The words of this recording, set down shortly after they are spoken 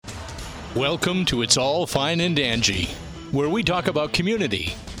Welcome to It's All Fine and Dangy, where we talk about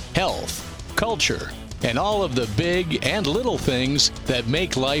community, health, culture, and all of the big and little things that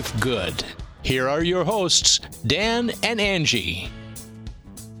make life good. Here are your hosts, Dan and Angie.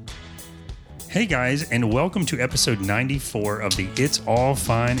 Hey guys, and welcome to episode 94 of the It's All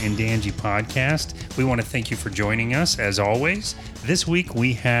Fine and Dangy podcast. We want to thank you for joining us, as always. This week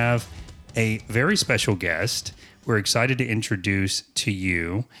we have a very special guest we're excited to introduce to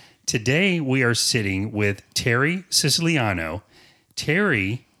you. Today we are sitting with Terry Siciliano.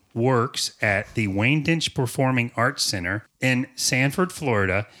 Terry works at the Wayne Dench Performing Arts Center in Sanford,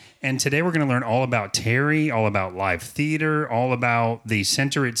 Florida. And today we're going to learn all about Terry, all about live theater, all about the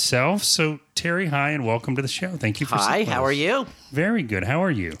center itself. So Terry, hi, and welcome to the show. Thank you for Hi, sitting with how us. are you? Very good. How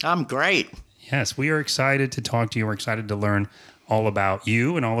are you? I'm great. Yes, we are excited to talk to you. We're excited to learn all about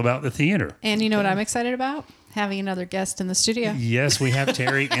you and all about the theater. And you know what I'm excited about? Having another guest in the studio. Yes, we have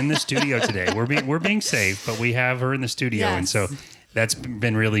Terry in the studio today. We're being safe, but we have her in the studio. Yes. And so that's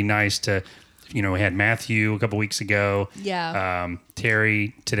been really nice to, we had Matthew a couple weeks ago. Yeah.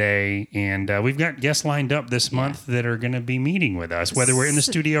 Terry today. And we've got guests lined up this month that are going to be meeting with us. Whether we're in the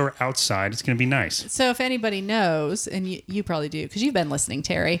studio or outside, it's going to be nice. So if anybody knows, and you probably do, because you've been listening,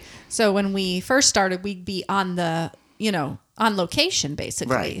 Terry. So when we first started, we'd be on the, on location,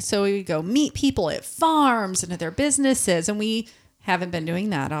 basically. Right. So we would go meet people at farms and at their businesses, and we haven't been doing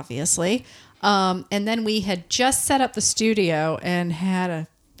that, obviously. And then we had just set up the studio and had a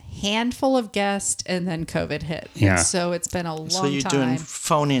handful of guests, and then COVID hit. Yeah. And so it's been a long So you're time. doing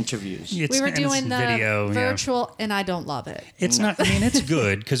phone interviews. It's, We were and it's doing the video, yeah. virtual, and I don't love it. It's not, it's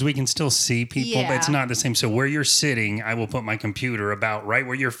good because we can still see people, but it's Yeah. not the same. So where you're sitting, I will put my computer about right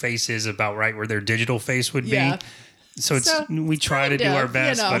where your face is, about right where their digital face would Yeah. be. So So, we try to do kind our of,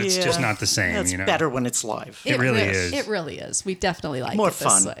 best, but it's just Yeah. not the same. It's better when it's live. It really is. It really is. We definitely like More it this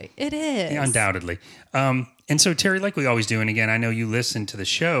fun. way. It is. Undoubtedly. And so, Terry, like we always do, and again, I know you listen to the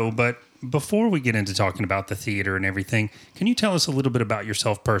show, but before we get into talking about the theater and everything, can you tell us a little bit about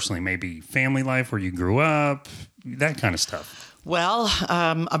yourself personally? Maybe family life, where you grew up, that kind of stuff. Well,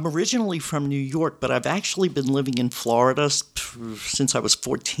 I'm originally from New York, but I've actually been living in Florida since I was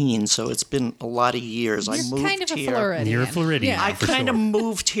 14, so it's been a lot of years. I You're moved kind of a here. Floridian. You're a Floridian. Yeah. I for kind of sure.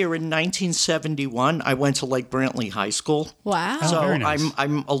 moved here in 1971. I went to Lake Brantley High School. Wow. Oh, So very nice.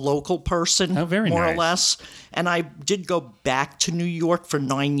 I'm a local person, Oh, very more nice. or less. And I did go back to New York for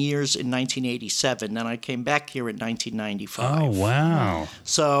 9 years in 1987. Then I came back here in 1995. Oh, wow.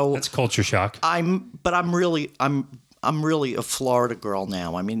 So That's culture shock. I'm really a Florida girl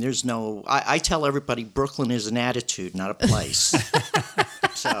now. I mean, there's no. I tell everybody Brooklyn is an attitude, not a place.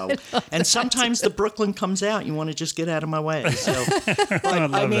 So, and sometimes the Brooklyn comes out. You want to just get out of my way. So, but, I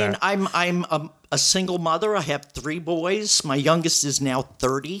love mean, that. I'm a single mother. I have 3 boys. My youngest is now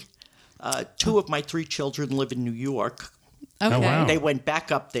 30. 2 of my 3 children live in New York. Okay. Oh, wow. They went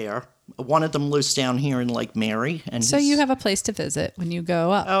back up there. One of them lives down here in Lake Mary. And So you have a place to visit when you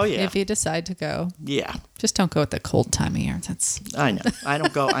go up. Oh, yeah. If you decide to go, yeah. just don't go at the cold time of year. That's I know. I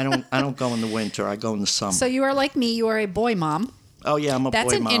don't go. I don't go in the winter. I go in the summer. so. You are like me. You are a boy mom. Oh yeah, I'm a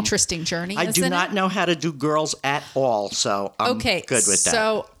That's boy an mom. interesting journey. I do isn't not it? know how to do girls at all, so I'm Okay, good with that.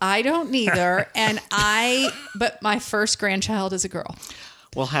 so I don't neither, but my first grandchild is a girl.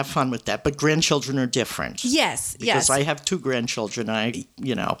 We'll have fun with that. But grandchildren are different. Yes, Because yes. I have 2 grandchildren.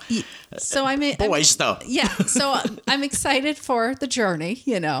 So I'm Boys, though. Yeah. So I'm excited for the journey.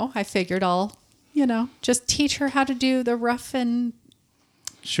 I figured I'll, just teach her how to do the rough and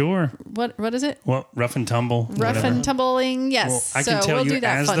Sure. what is it? Well, rough and tumble. Rough whatever. and tumbling. Yes. Well, I so can tell we'll you, do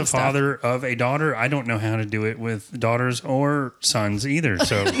that as fun the stuff. father of a daughter, I don't know how to do it with daughters or sons either.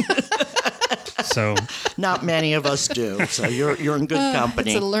 So, Not many of us do. So you're in good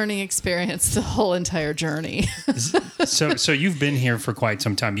company. It's a learning experience, the whole entire journey. so you've been here for quite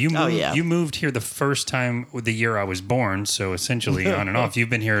some time. You moved, yeah. You moved here the first time the year I was born. So essentially, on and off, you've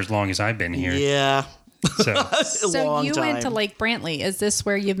been here as long as I've been here. Yeah. So A So long you time. went to Lake Brantley. Is this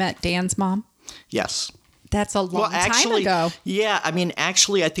where you met Dan's mom? Yes. That's a long time ago. Yeah. I mean,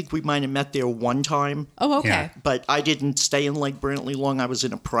 actually, I think we might have met there one time. Oh, okay. Yeah. But I didn't stay in Lake Brantley long. I was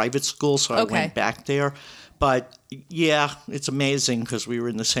in a private school, so I Okay. went back there. But yeah, it's amazing because we were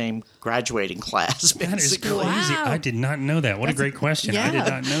in the same graduating class. that is Basically. crazy. Wow. I did not know that. What a great question. I did yeah.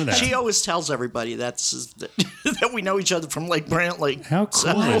 not know that. She always tells everybody that we know each other from Lake Brantley. How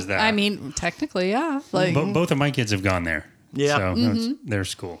cool is that? I mean, technically, yeah. Like, Both of my kids have gone there. Yeah. So that's their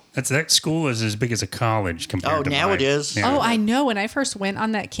school. That school is as big as a college compared Oh, to now mine. it is. Yeah. oh, I know. When I first went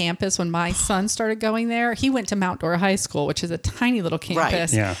on that campus, when my son started going there, he went to Mount Dora High School, which is a tiny little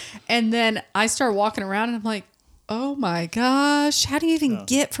campus. Yeah. And then I started walking around, and I'm like, Oh my gosh. How do you even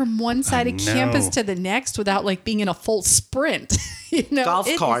get from one side of campus to the next without like being in a full sprint? Golf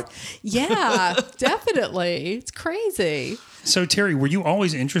cart. Yeah, definitely. It's crazy. So, Terry, were you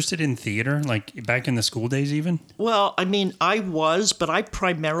always interested in theater, like back in the school days even? Well, I mean, I was, but I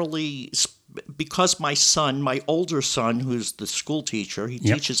primarily, because my older son, who's the school teacher, he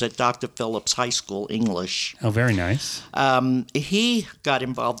teaches at Dr. Phillips High School English. Oh, very nice. He got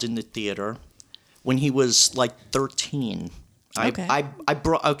involved in the theater when he was like 13.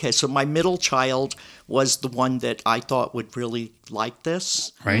 Okay. So my middle child was the one that I thought would really like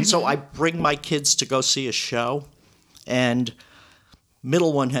this. Right. So I bring my kids to go see a show, and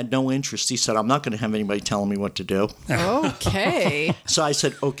middle one had no interest. He said, I'm not going to have anybody telling me what to do. Okay. So I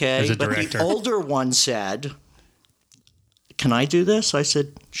said, okay. As a But director. the older one said, can I do this? I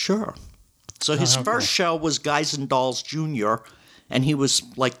said, sure. So his how first cool. show was Guys and Dolls Jr., and he was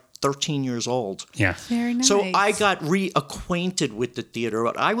like 13 years old. Yeah. Very nice. So I got reacquainted with the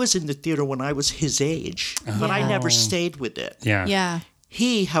theater. I was in the theater when I was his age, but I never stayed with it. Yeah. Yeah.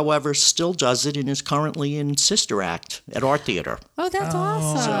 He, however, still does it and is currently in Sister Act at our theater. Oh, that's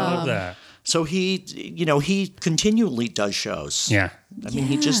awesome. I love that. So he continually does shows. Yeah. I mean,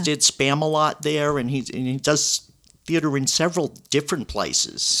 he just did Spam a lot there, and he does theater in several different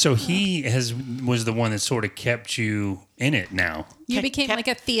places. So he was the one that sort of kept you in it now. You became like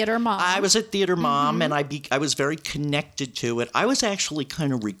a theater mom. I was a theater mom, and I was very connected to it. I was actually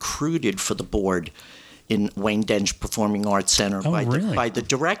kind of recruited for the board in Wayne Dench Performing Arts Center by the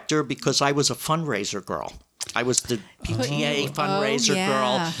director because I was a fundraiser girl. I was the PTA fundraiser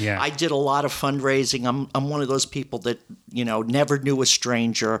girl. Yeah. I did a lot of fundraising. I'm one of those people that, never knew a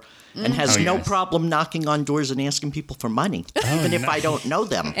stranger and has no problem knocking on doors and asking people for money, even if I don't know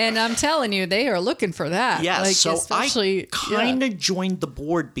them. And I'm telling you, they are looking for that. Yes, Like, so especially, I kind of joined the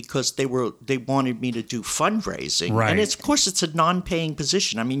board because they wanted me to do fundraising, Right. and of course it's a non-paying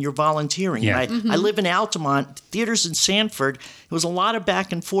position. I mean, you're volunteering. Yeah. And I live in Altamont, theaters in Sanford. It was a lot of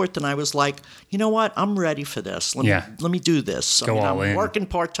back and forth, and I was like, you know what? I'm ready for this. Let me do this. Go all in. I'm working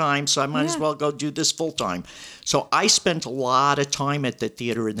part time, so I might as well go do this full time. So I spent a lot of time at the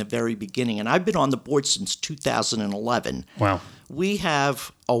theater in the very beginning, and I've been on the board since 2011. Wow. We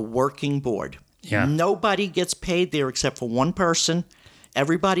have a working board. Yeah. Nobody gets paid there except for one person.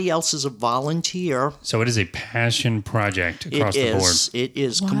 Everybody else is a volunteer. So it is a passion project across the board. It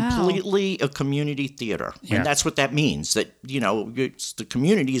is Wow. completely a community theater. Yeah. And that's what that means, that, the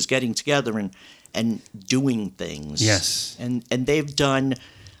community is getting together and doing things. Yes. And they've done,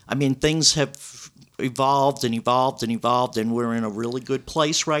 things have evolved and evolved and evolved, and we're in a really good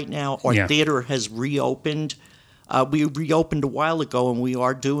place right now. Our theater has reopened. We reopened a while ago, and we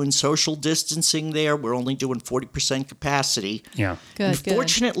are doing social distancing there. We're only doing 40% capacity. Yeah. Good,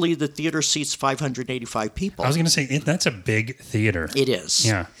 Unfortunately, the theater seats 585 people. I was going to say, that's a big theater. It is.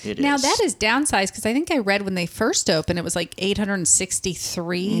 Yeah. It Now is. that is downsized because I think I read when they first opened, it was like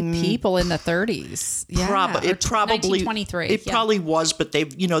 863 people in the 30s. Yeah, It probably 1923. It probably was, but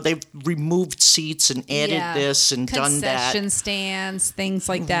they've removed seats and added this and done that. Concession stands, things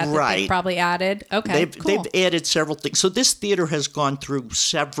like that. That Right. they've probably added. Okay, cool. They've added several things. So this theater has gone through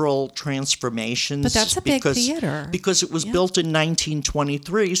several transformations. But that's a big theater. Because it was built in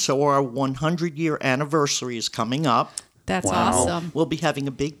 1923, so our 100-year anniversary is coming up. That's awesome. We'll be having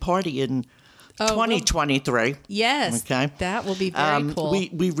a big party in 2023. Yes. Okay. That will be very cool.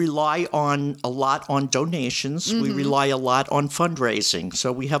 We rely a lot on donations. We rely a lot on fundraising.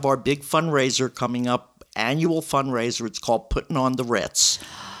 So we have our big fundraiser coming up, annual fundraiser. It's called Putting on the Ritz.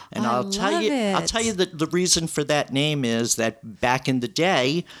 And I'll tell you that the reason for that name is that back in the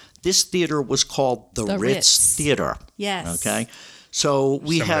day, this theater was called the Ritz Theater. Yes. Okay. So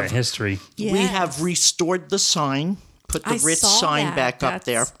we Some of have that history. we have restored the sign, put the Ritz sign back up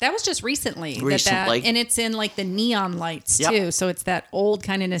there. That was just recently. And it's in like the neon lights too. So it's that old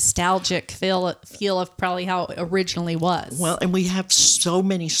kind of nostalgic feel of probably how it originally was. Well, and we have so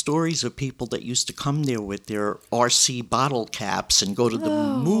many stories of people that used to come there with their RC bottle caps and go to the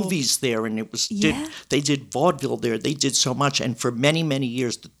movies there, and they did vaudeville there. They did so much, and for many, many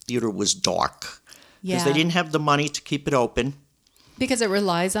years the theater was dark because they didn't have the money to keep it open. Because it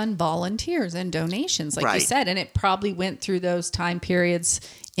relies on volunteers and donations, like you said. And it probably went through those time periods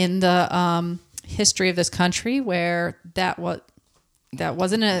in the history of this country where that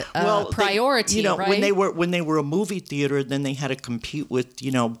wasn't a priority, right? When they were a movie theater, then they had to compete with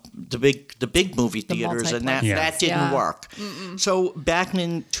the big movie theaters, and that didn't work. So back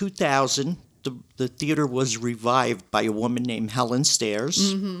in 2000. The theater was revived by a woman named Helen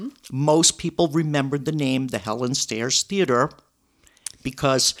Stairs. Most people remember the name the Helen Stairs Theater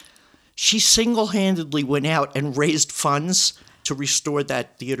because she single-handedly went out and raised funds to restore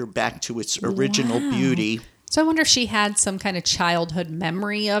that theater back to its original beauty. So I wonder if she had some kind of childhood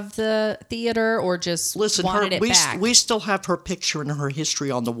memory of the theater or just wanted it back. We still have her picture and her history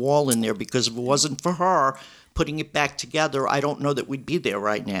on the wall in there, because if it wasn't for her putting it back together, I don't know that we'd be there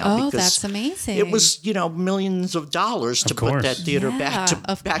right now. Oh, because that's amazing. It was, millions of dollars to put that theater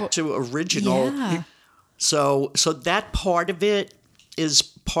back to original. Yeah. So that part of it is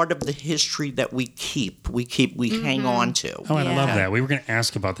part of the history that we keep. We hang on to. Oh, and I love that. We were going to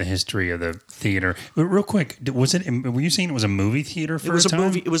ask about the history of the theater. But real quick, were you saying it was a movie theater for a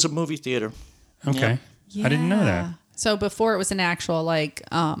time? It was a movie theater. Okay. Yeah. I didn't know that. So before it was an actual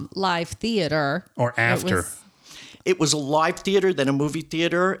live theater. Or after. It was a live theater, then a movie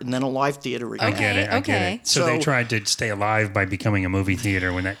theater, and then a live theater again. I get it. Okay. So they tried to stay alive by becoming a movie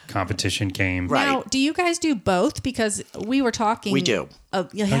theater when that competition came. Right. Now, do you guys do both? Because we were talking. We do.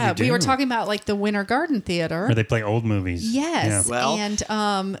 Yeah, you we were do? talking about like the Winter Garden Theater. Or they play old movies. Yes, Yeah. Well-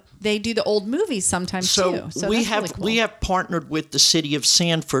 and they do the old movies sometimes too. So we that's have really cool. we have partnered with the city of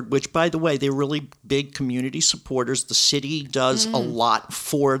Sanford, which, by the way, they're really big community supporters. The city does a lot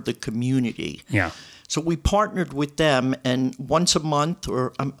for the community. Yeah. So we partnered with them, and once a month,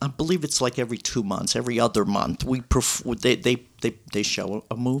 or I believe it's like every 2 months, every other month, they show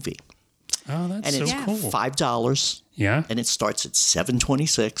a movie, Oh, that's and so it's cool. $5. Yeah. And it starts at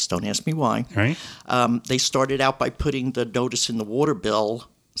 $7.26. Don't ask me why. Right. They started out by putting the notice in the water bill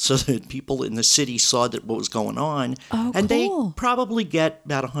so that people in the city saw that what was going on. Oh, and cool. they probably get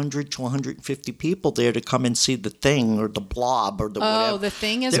about 100 to 150 people there to come and see The Thing or The Blob or the whatever. Oh, The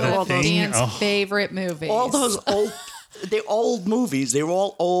Thing is They're one all of those- Dan's Oh. favorite movies. all those old. They're old movies. They're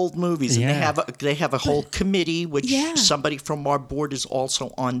all old movies, and Yeah. they have a whole committee, which Yeah. somebody from our board is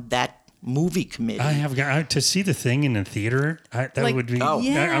also on that movie committee. I have got to see The Thing in the theater. That Like, would be. Oh. I would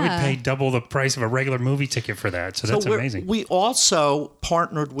yeah. pay double the price of a regular movie ticket for that. So that's amazing. We also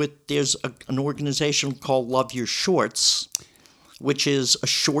partnered with, there's an organization called Love Your Shorts, which is a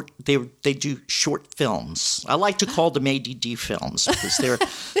short, they do short films. I like to call them ADD films because they're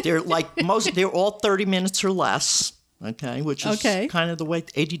they're all 30 minutes or less. Okay, which is Okay. kind of the way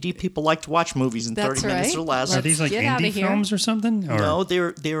ADD people like to watch movies in That's 30 minutes right. or less. Are these like Get outta indie here. films or something? Or? No,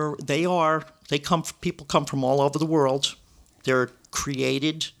 people come from all over the world. They're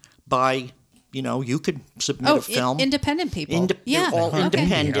created by, you could submit a film. independent people. They're all Okay.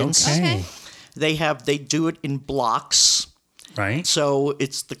 independents. Okay. They do it in blocks. Right. So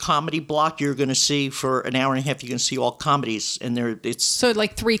it's the comedy block you're going to see for an hour and a half. You're going to see all comedies, and it's So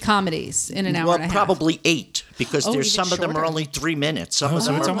like 3 comedies in an hour well, and a half. probably 8 because Oh, there's even some of them are shorter. only 3 minutes. Some of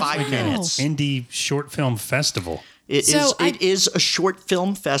So them it's are almost 5 like minutes. an indie short film festival. It So is a short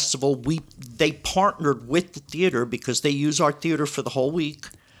film festival. They partnered with the theater because they use our theater for the whole week.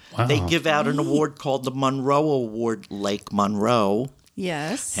 Wow. They give out an award called the Monroe Award, Lake Monroe.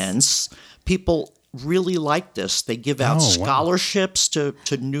 Yes. Hence, people really like this. They give out Oh, wow. scholarships to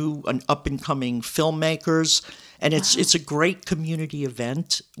new and up and coming filmmakers, and it's a great community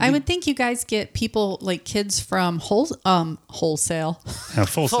event. I would think you guys get people like kids from wholesale.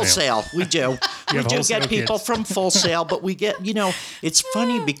 Full Full Sail. Sail, we do. we have do wholesale get people kids. from Full Sail, but we get it's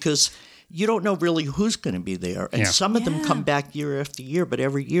funny because you don't know really who's going to be there, and Yeah. some of them come back year after year. But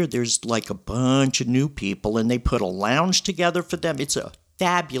every year there's like a bunch of new people, and they put a lounge together for them. It's a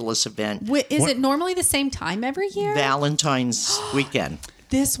fabulous event. Is it normally the same time every year? Valentine's weekend.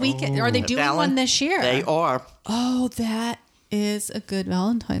 This weekend? Are they doing one this year? They are. Oh, that is a good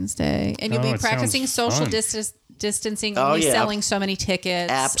Valentine's Day. And you'll Oh, be it practicing sounds social fun. distancing, Oh, only yeah. selling so many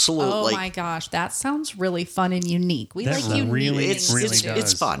tickets. Absolutely. Oh my gosh, that sounds really fun and unique. We That like unique really- things really to do. does.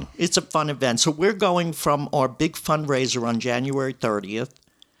 It's fun. It's a fun event. So we're going from our big fundraiser on January 30th.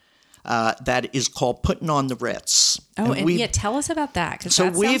 That is called Putting on the Ritz. Oh, and we've- tell us about that because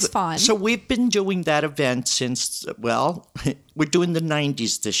that sounds fun. So we've been doing that event since, we're doing the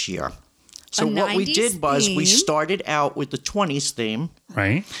 90s this year. So A what we 90s did was we theme? started out with the 20s theme.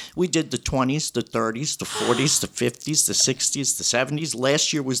 Right. We did the 20s, the 30s, the 40s, the 50s, the 60s, the 70s.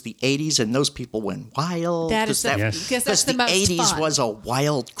 Last year was the 80s, and those people went wild. That is Yes. because that's the the most 80s fun. was a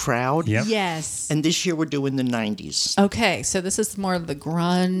wild crowd. Yep. Yes. And this year we're doing the 90s. Okay, so this is more of the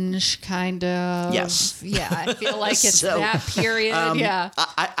grunge kind of. Yes. Yeah, I feel like it's So, that period. yeah.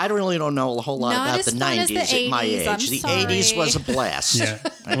 I really don't know a whole lot Not about as the fun as 90s the at my 80s, age. I'm The sorry. 80s was a blast. Yeah.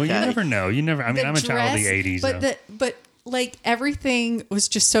 Well, you Okay. never know. You never. I mean, I'm a child of the '80s. But though. but like everything was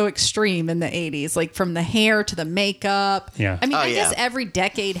just so extreme in the 80s, like from the hair to the makeup. Yeah. I mean, Oh, I guess yeah. every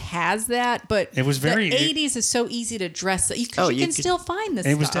decade has that, but It was very- the 80s is so easy to dress because Oh, you you can could- still find this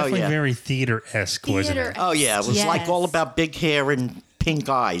It was stuff. definitely yeah. very theater-esque, wasn't Theater. it? Oh, yeah. It was like all about big hair and pink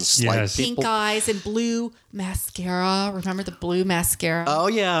eyes. Yes. Like Pink eyes and blue mascara. Remember the blue mascara? Oh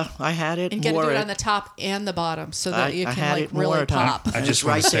yeah, I had it. and you got to wore do it it on the top and the bottom so that you I can had like it more really at home. pop. I just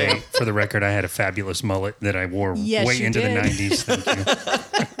Right want to say, there. for the record, I had a fabulous mullet that I wore Yes, way you into did. the 90s. Thank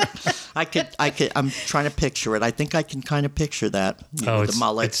you. I could. I'm trying to picture it. I think I can kind of picture that. Oh, the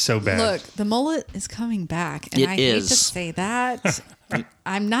mullet. it's so bad. Look, the mullet is coming back, and It I hate to is. say that.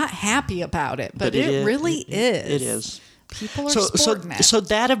 I'm not happy about it, but it is- really is. It is. People are So sporting it. so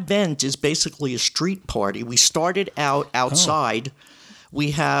that event is basically a street party. We started out outside.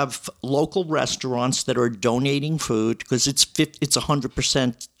 We have local restaurants that are donating food because it's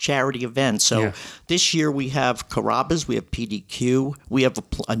 100% charity event. So Yeah. this year we have Carrabba's, we have PDQ, we have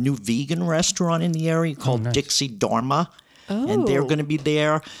a new vegan restaurant in the area called nice. Dixie Dharma. And they're going to be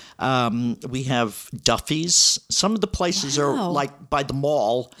there. We have Duffy's. Some of the places Wow. are like by the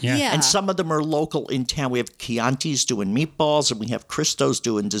mall. Yeah. Yeah. And some of them are local in town. We have Chianti's doing meatballs, and we have Christo's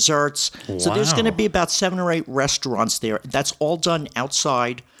doing desserts. So there's Wow. going to be about 7 or 8 restaurants there. That's all done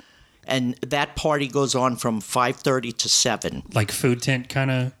outside, and that party goes on from 5:30 to 7. Like food tent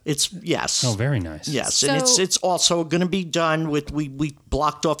kind of. It's yes. Oh, very nice. Yes, and So- it's also going to be done with we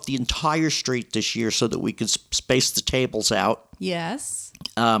blocked off the entire street this year so that we could space the tables out. yes.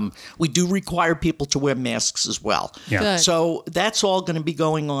 We do require people to wear masks as well. Yeah. Good. So that's all going to be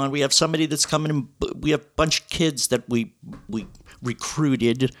going on. We have somebody that's coming in. We have a bunch of kids that we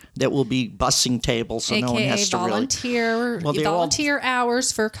recruited that will be bussing tables, so AKA no one has to volunteer Well, they're all- volunteer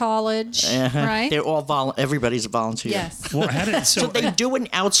hours for college, right? They're all everybody's a volunteer. Yes. Well, how did So they do an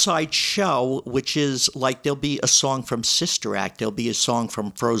outside show, which is like there'll be a song from Sister Act, there'll be a song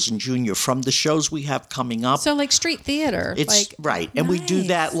from Frozen Jr. From the shows we have coming up. So like street theater. It's like, right, and we do nice.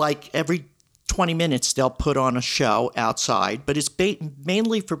 that like every 20 minutes. They'll put on a show outside, but it's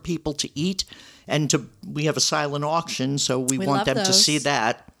mainly for people to eat, and we have a silent auction, so we We want love them to see those.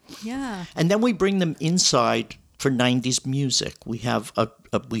 that, Yeah. and then we bring them inside for 90s music. We have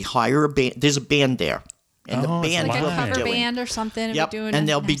we hire a band. There's a band there, and the band Like will a be cover doing. band or something. And Yep, be doing and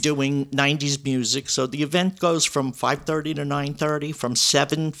they'll be nice- doing 90s music. So the event goes from 5:30 to 9:30, from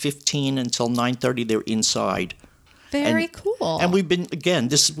 7:15 until 9:30. They're inside. Very cool. And we've been doing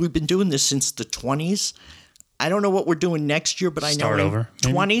this since the 20s. I don't know what we're doing next year, but I know Start in over,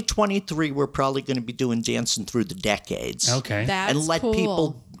 maybe? 2023 we're probably going to be doing Dancing Through the Decades. Okay. That's and let cool.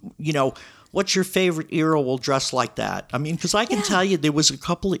 people, what's your favorite era? We'll dress like that. I mean, because I can tell you there was a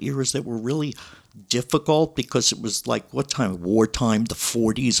couple of eras that were really difficult because it was like what time? Wartime, the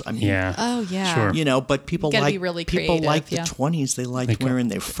 40s. I mean, Yeah. Oh, yeah. Sure. but people You gotta like be really people creative, like the yeah. 20s. They liked wearing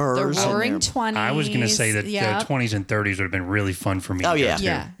their The furs. and Roaring their- 20s. I was going to say that yeah. the 20s and 30s would have been really fun for me. Oh, to go yeah. to,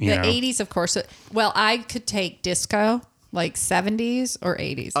 Yeah. you The know? 80s, of course. Well, I could take disco, like 70s or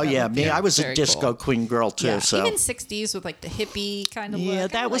 80s. Oh That yeah, would me. be I was a very disco cool. queen girl too. Yeah. So Even 60s with like the hippie kind of look. yeah, I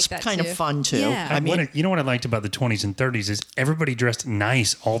that was like kind of too. fun too. Yeah. I mean, you know what I liked about the 20s and 30s is everybody dressed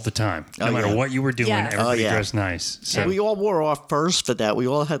nice all the time. No Oh, matter yeah. what you were doing, Yes. everybody Oh, yeah. dressed nice. So we all wore our furs for that. We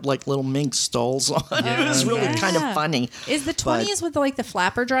all had like little mink stoles on. It was really yeah. kind of funny. Is the 20s with like the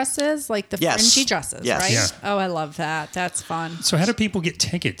flapper dresses, like the Yes. fringy dresses, Yes. right? Yeah. Oh, I love that. That's fun. So how do people get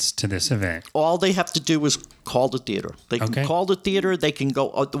tickets to this event? All they have to do is call the theater. They can Okay. call the theater. They can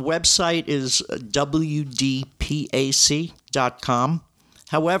go. The website is wdpac.com.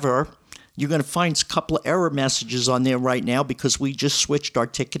 However, you're going to find a couple of error messages on there right now because we just switched our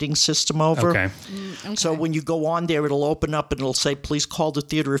ticketing system over. Okay. So when you go on there, it'll open up and it'll say, "Please call the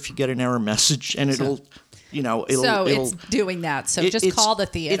theater if you get an error message," and it'll So it's doing that. So just it's- call the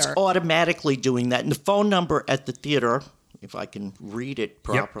theater. It's automatically doing that. And the phone number at the theater, if I can read it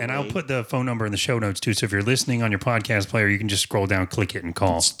properly. Yep. And I'll put the phone number in the show notes too. So if you're listening on your podcast player, you can just scroll down, click it, and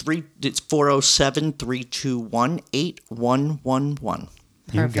call. It's 407-321-8111.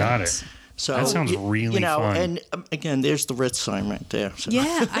 You got it. So That sounds really fun. And again, there's the Ritz sign right there. So.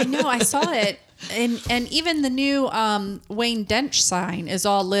 Yeah, I know. I saw it. And even the new Wayne Dench sign is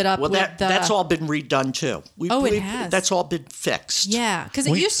all lit up Well, with that's all been redone too. It has. That's all been fixed. Yeah, because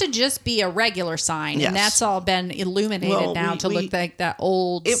it used to just be a regular sign, Yes. and that's all been illuminated Well, now to look like that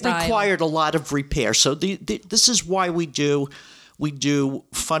old It style. required a lot of repair. So this is why we do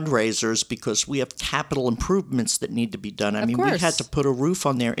fundraisers, because we have capital improvements that need to be done. I mean, we course. had to put a roof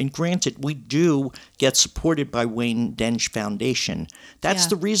on there. And granted, we do get supported by Wayne Dench Foundation. That's Yeah.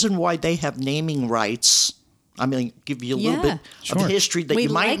 the reason why they have naming rights. I mean, give you a little Yeah. bit Sure. of history that We you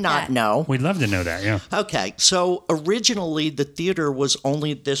might like not that. know. We'd love to know that. Yeah. Okay, so originally the theater was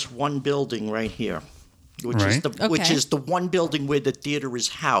only this one building right here, which is Right. which Okay. is the one building where the theater is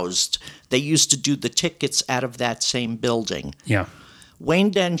housed. They used to do the tickets out of that same building. Yeah.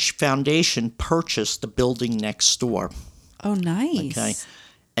 Wayne Dench Foundation purchased the building next door. Oh, nice. Okay,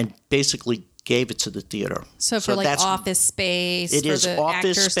 and basically gave it to the theater. So for like that's- office space, It for is the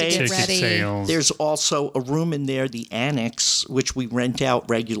office actors space. to get Ticket ready. sales. There's also a room in there, the annex, which we rent out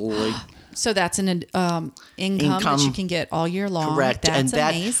regularly. So that's an income that you can get all year long. Correct. That's and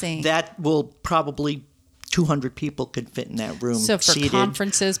that, amazing. That will probably 200 people could fit in that room. So for seated.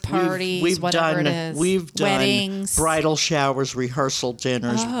 conferences, parties, whatever it is, We've done weddings. bridal showers, rehearsal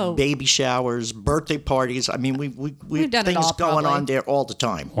dinners, Oh. baby showers, birthday parties. I mean, we've done it things all, going probably. on there all the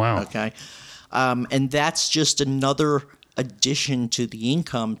time. Wow. Okay. And that's just another addition to the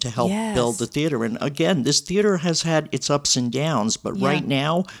income to help Yes. build the theater. And again, this theater has had its ups and downs, but Yeah. right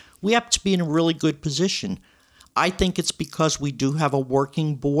now we have to be in a really good position. I think it's because we do have a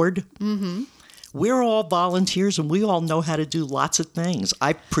working board. Mm-hmm. We're all volunteers and we all know how to do lots of things.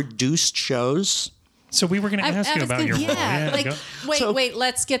 I produced shows. So we were going to ask you was about gonna- your role. yeah. Like, go. wait.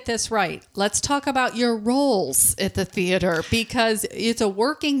 Let's get this right. Let's talk about your roles at the theater because it's a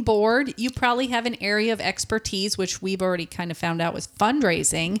working board. You probably have an area of expertise, which we've already kind of found out was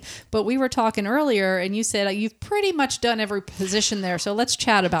fundraising. But we were talking earlier, and you said you've pretty much done every position there. So let's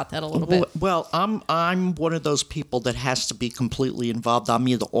chat about that a little bit. Well, I'm one of those people that has to be completely involved. I'm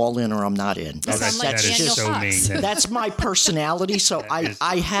either all in or I'm not in. Oh, sound like that is Daniel so Fox. mean. That's my personality. So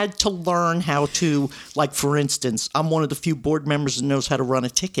I had to learn how to, like, for instance, I'm one of the few board members that knows how to run a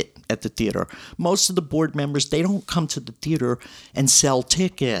ticket at the theater. Most of the board members, they don't come to the theater and sell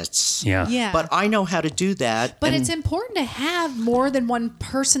tickets. Yeah. Yeah. But I know how to do that. But and- it's important to have more than one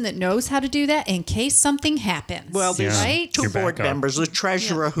person that knows how to do that in case something happens. Well, there's Yeah. right? two Your board backup. members, the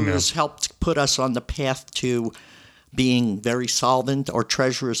treasurer who has helped put us on the path to being very solvent. Our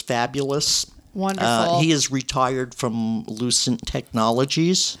treasurer is fabulous. Wonderful. He is retired from Lucent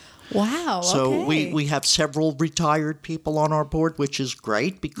Technologies. Wow. So okay. we have several retired people on our board, which is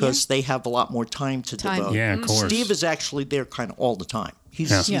great because they have a lot more time to Time. devote. Yeah, of course. Steve is actually there kind of all the time.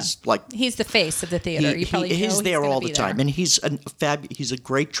 He's, Yeah. he's like He's the face of the theater. You probably know he's there gonna all be the time, there. and he's he's a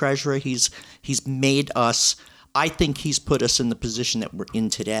great treasurer. He's made us. I think he's put us in the position that we're in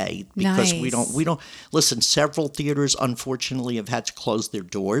today because we Nice. don't listen. Several theaters, unfortunately, have had to close their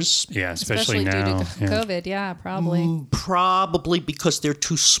doors. Yeah, especially due now. to Yeah. COVID. Yeah, probably. Probably because they're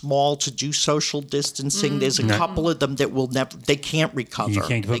too small to do social distancing. There's a couple of them that will never. They can't recover. You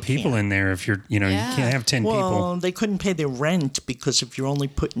can't put people in there if you're, you Yeah. can't have 10 Well, people. they couldn't pay their rent because if you only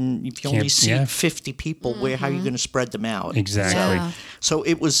seat yeah. 50 people, how are you going to spread them out? Exactly. Yeah. So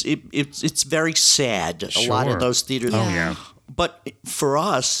it's very sad. A lot Sure. of those theaters. Oh, yeah. But for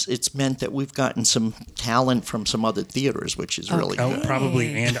us, it's meant that we've gotten some talent from some other theaters, which is really Oh, good.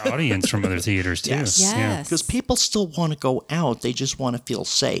 probably, and audience from other theaters too. Yes. Yeah. Yes. Because people still want to go out, they just want to feel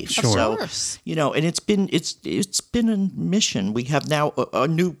safe. Sure. So, Of course. and it's been a mission. We have now a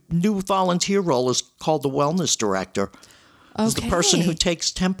new volunteer role is called the wellness director. It's the person who Okay.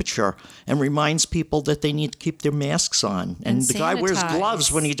 takes temperature and reminds people that they need to keep their masks on. And the guy wears sanitize.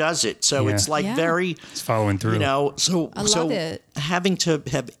 gloves when he does it. So Yeah. it's like Yeah. very, It's following through. so love it. having to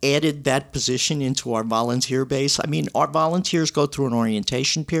have added that position into our volunteer base. I mean, our volunteers go through an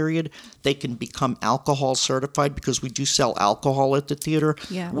orientation period. They can become alcohol certified because we do sell alcohol at the theater.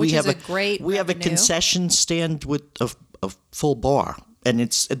 Yeah, we which is have a great We have a revenue. concession stand with a full bar, and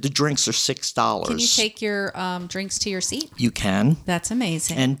the drinks are $6. Can you take your drinks to your seat? You can. That's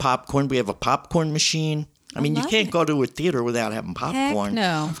amazing. And popcorn. We have a popcorn machine. I mean, you love can't it. go to a theater without having Heck popcorn.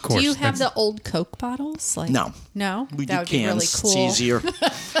 no. Of course, Do you have that's- the old Coke bottles? Like, No. No? We that do would be really cans. cool. It's easier.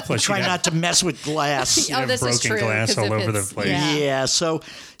 Plus, Try you'd not to mess with glass. Oh, have this is broken true, glass 'cause all if over the it's- place. Yeah. Yeah, so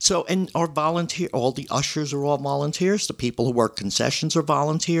and our all the ushers are all volunteers. The people who work concessions are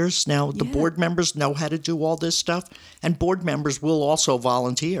volunteers. Now the board members know how to do all this stuff, and board members will also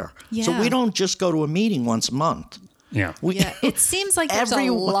volunteer. So Yeah. we don't just go to a meeting once a month. Yeah. We, Yeah, it seems like there's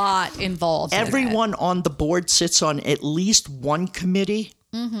Everyone- a lot involved. in it. Everyone on the board sits on at least one committee,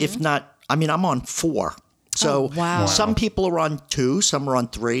 if not. I mean, I'm on 4. So Mm-hmm. Oh, wow. some people are on 2, some are on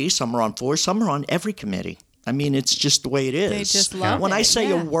 3, some are on 4, some are on every committee. I mean, it's just the way it is. They just love When I it, say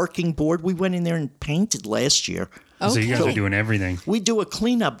yeah. a working board, we went in there and painted last year. So you guys Okay. are doing everything. We do a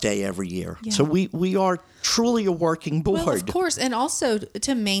cleanup day every year. So we are truly a working board. Well, of course, and also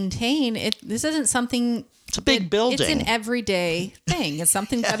to maintain it. This isn't something. It's a big building. It's an everyday thing. It's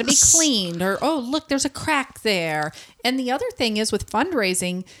something got to be Yes. cleaned, or oh, look, there's a crack there. And the other thing is with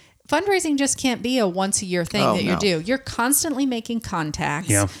fundraising. Fundraising just can't be a once a year thing Oh, that you no. do. You're constantly making contacts.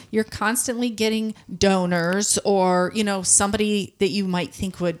 Yeah. You're constantly getting donors or, somebody that you might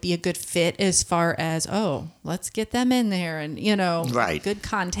think would be a good fit as far as, oh, let's get them in there and, Right. good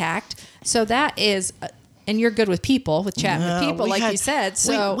contact. So that is, and you're good with chatting with people, We like had- you said.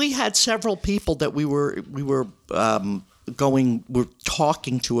 So we had several people that we were we're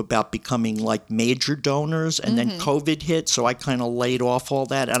talking to about becoming like major donors, and then COVID hit, so I kind of laid off all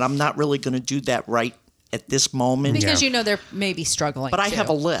that, and I'm not really going to do that right at this moment. Because they're maybe struggling. But I too. have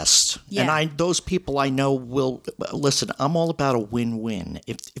a list, and those people I know will listen. I'm all about a win-win.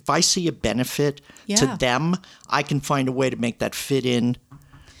 If I see a benefit to them, I can find a way to make that fit in,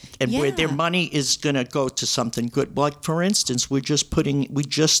 and where their money is going to go to something good. Like for instance,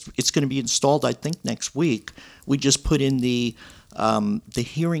 it's going to be installed, I think, next week. We just put in the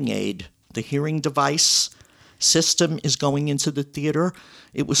hearing aid, the hearing device system is going into the theater.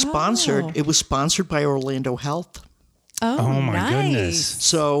 It was sponsored. Oh. It was sponsored by Orlando Health. Oh my goodness.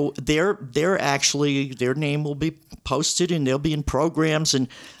 So they're actually, their name will be posted and they'll be in programs, and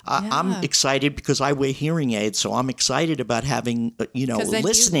I'm excited because I wear hearing aids, so I'm excited about having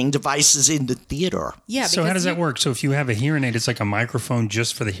listening devices in the theater. Yeah. So how does that work? So if you have a hearing aid, it's like a microphone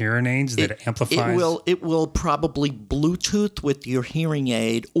just for the hearing aids that amplifies? It will probably Bluetooth with your hearing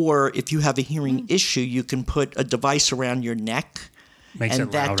aid, or if you have a hearing issue, you can put a device around your neck. Makes and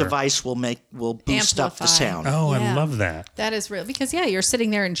it that louder. device will boost up the sound. Oh, I love that. That is real because you're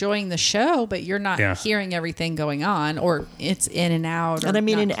sitting there enjoying the show, but you're not hearing everything going on, or it's in and out. And I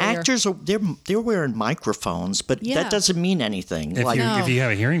mean, actors they're wearing microphones, but that doesn't mean anything. If you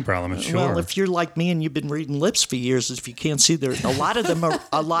have a hearing problem, sure. Well, if you're like me and you've been reading lips for years, if you can't see, there a lot of them are.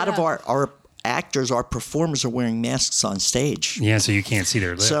 A lot of our actors, our performers are wearing masks on stage. Yeah, so you can't see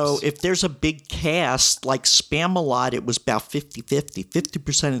their lips. So if there's a big cast, like Spamalot, it was about 50-50.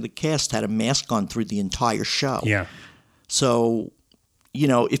 50% of the cast had a mask on through the entire show. Yeah. So,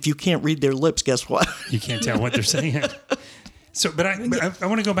 if you can't read their lips, guess what? You can't tell what they're saying. So, but I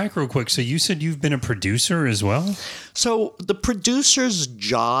want to go back real quick. So you said you've been a producer as well? So the producer's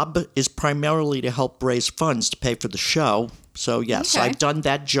job is primarily to help raise funds to pay for the show. So yes, I've done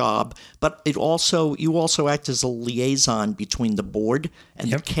that job, but you also act as a liaison between the board and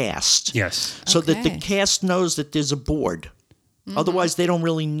the cast. Yes. So that the cast knows that there's a board. Mm-hmm. Otherwise, they don't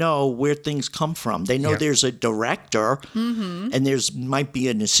really know where things come from. They know there's a director, and might be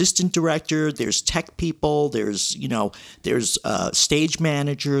an assistant director. There's tech people. There's stage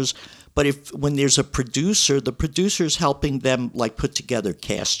managers. But when there's a producer, the producer's helping them like put together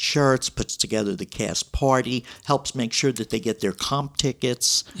cast shirts, puts together the cast party, helps make sure that they get their comp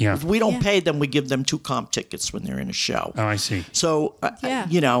tickets. Yeah. If we don't pay them, we give them 2 comp tickets when they're in a show. Oh, I see. So,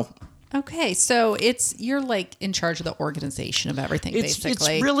 Okay, so you're like in charge of the organization of everything, basically.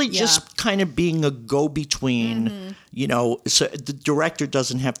 It's really just kind of being a go-between, so the director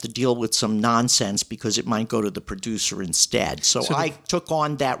doesn't have to deal with some nonsense because it might go to the producer instead. So I took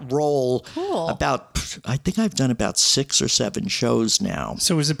on that role I think I've done about 6 or 7 shows now.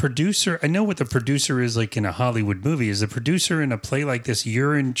 So as a producer, I know what the producer is like in a Hollywood movie. As a producer in a play like this,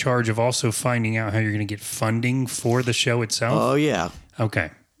 you're in charge of also finding out how you're going to get funding for the show itself? Oh, yeah.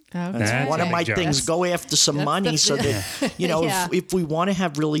 Okay. That's one of my things. Go after some money so that, if we want to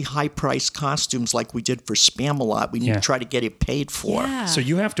have really high-priced costumes like we did for Spamalot, we need to try to get it paid for. Yeah. So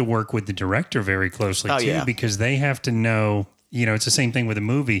you have to work with the director very closely, too, because they have to know, it's the same thing with a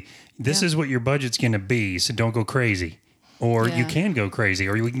movie. This is what your budget's going to be, so don't go crazy. Or you can go crazy,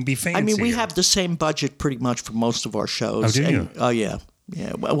 or we can be fancy. I mean, we have the same budget pretty much for most of our shows. Oh, do you? Oh, yeah.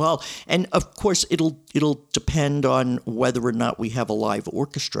 Yeah, well, and of course it'll depend on whether or not we have a live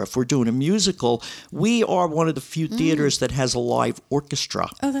orchestra. If we're doing a musical, we are one of the few theaters that has a live orchestra.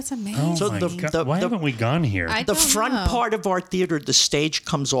 Oh, that's amazing! Oh, so why haven't we gone here? The front part of our theater, the stage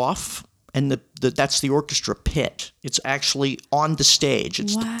comes off, and that's the orchestra pit. It's actually on the stage.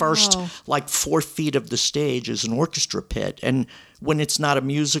 It's the first 4 feet of the stage is an orchestra pit, and when it's not a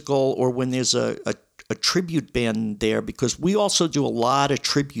musical or when there's a tribute band there, because we also do a lot of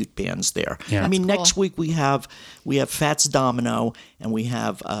tribute bands there. Yeah. I mean, next week we have Fats Domino, and we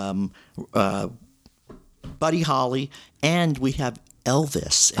have Buddy Holly, and we have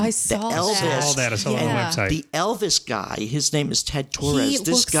Elvis. And I saw that. I saw that on the website. The Elvis guy, his name is Ted Torres.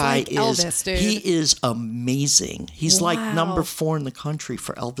 This guy like Elvis, dude. He is amazing. He's like number 4 in the country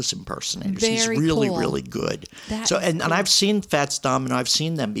for Elvis impersonators. He's really, really good. And I've seen Fats Domino. I've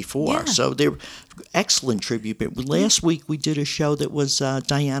seen them before. Yeah. So they're excellent tribute. But last week we did a show that was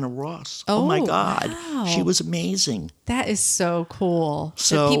Diana Ross. Oh my God. Wow. She was amazing. That is so cool.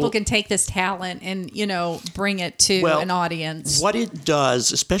 So people can take this talent and, bring it to an audience. What it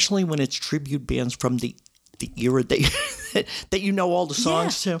does, especially when it's tribute bands from the era that that all the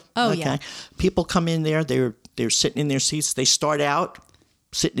songs to. Oh, yeah. People come in there, they're sitting in their seats. They start out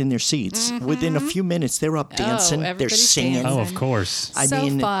sitting in their seats. Within a few minutes, they're up dancing, they're everybody's singing. dancing. Oh, of course. I So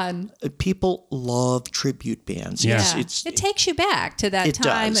mean, fun. People love tribute bands. Yeah. It takes you back to that It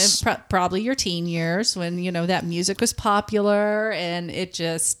time does. of probably your teen years when, that music was popular, and it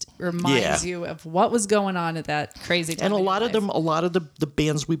just reminds you of what was going on at that crazy time. And a in your lot of life. them, a lot of the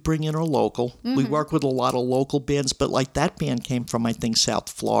bands we bring in are local. We work with a lot of local bands, but like that band came from, I think, South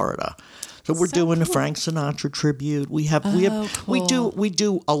Florida. So we're doing a Frank Sinatra tribute. We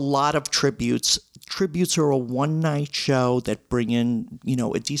do a lot of tributes. Tributes are a one-night show that bring in,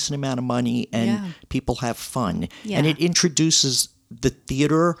 a decent amount of money and people have fun. Yeah. And it introduces the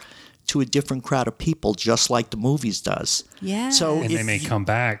theater to a different crowd of people, just like the movies does. Yeah. So And they may come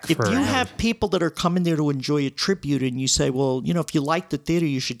back if for you have people that are coming there to enjoy a tribute and you say, well, if you like the theater,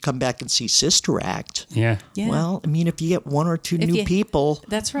 you should come back and see Sister Act. Yeah. Yeah. Well, I mean, if you get one or two new people.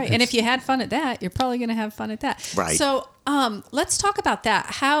 That's right. And if you had fun at that, you're probably going to have fun at that. Right. So let's talk about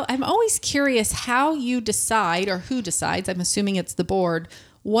that. I'm always curious how you decide, or who decides, I'm assuming it's the board,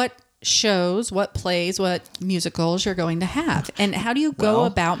 what shows, what plays, what musicals you're going to have. And how do you go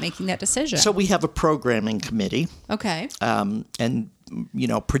about making that decision? So we have a programming committee. Okay. And,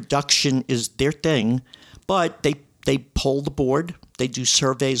 production is their thing, but they poll the board. They do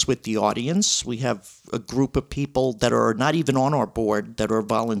surveys with the audience. We have a group of people that are not even on our board that are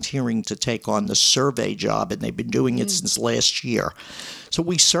volunteering to take on the survey job, and they've been doing it since last year. So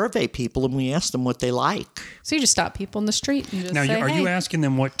we survey people and we ask them what they like. So you just stop people in the street and just Now, say, are you hey. asking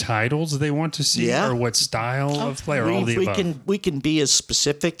them what titles they want to see, Yeah. or what style of play, or all the above? We can be as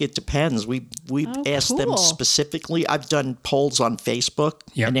specific. It depends. We ask them cool. specifically. I've done polls on Facebook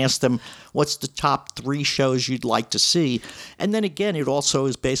Yep. and asked them what's the top 3 shows you'd like to see, and then again, it also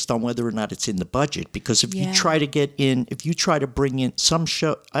is based on whether or not it's in the budget. Because if you try to bring in some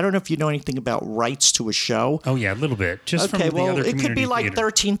show, I don't know if you know anything about rights to a show. Oh, yeah, a little bit. Just from Okay, the well, other it could be community like theater.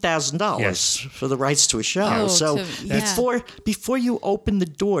 $13,000 Yes. for the rights to a show. Oh, So yeah. before you open the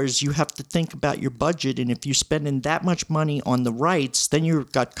doors, you have to think about your budget, and if you're spending that much money on the rights, then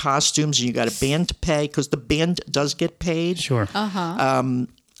you've got costumes and you got a band to pay, because the band does get paid. Sure.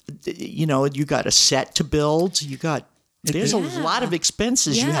 You got a set to build. There's a lot of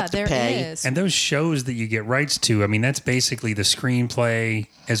expenses you have to there pay. is. And those shows that you get rights to, I mean, that's basically the screenplay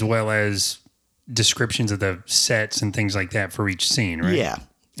as well as descriptions of the sets and things like that for each scene, right? Yeah.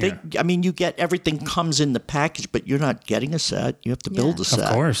 You get everything comes in the package, but you're not getting a set. You have to build a set.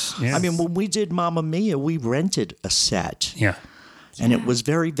 Of course. Yeah. I mean, when we did Mamma Mia, we rented a set, yeah. and it was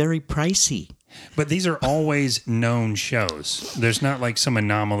very, very pricey. But these are always known shows. There's not like some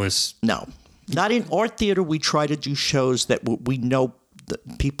anomalous. No, not in our theater. We try to do shows that we know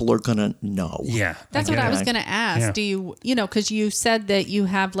that people are going to know. Yeah. That's get what I it. was going to ask. Yeah. Do you, because you said that you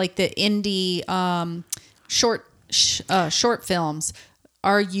have like the indie short films.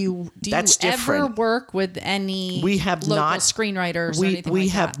 Do you That's ever different. work with any We have local not screenwriters or We anything we like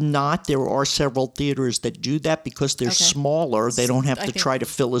have that? not. There are several theaters that do that because they're Okay. smaller. They don't have I to think- try to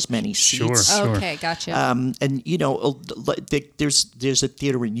fill as many seats. Sure. Okay, gotcha. And there's a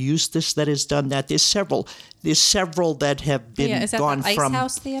theater in Eustis that has done that. There's several that have been Is that gone the Ice from.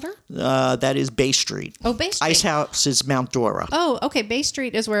 House Theater? That is Bay Street. Oh, Bay Street. Ice House is Mount Dora. Oh, okay. Bay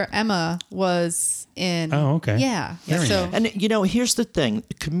Street is where Emma was in. Oh, okay. Yeah. Very So nice. And here's the thing: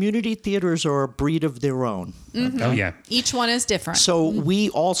 community theaters are a breed of their own. Oh, yeah. each one is different. So we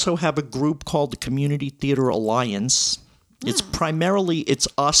also have a group called the Community Theater Alliance. It's primarily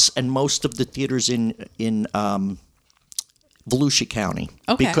us and most of the theaters in Volusia County.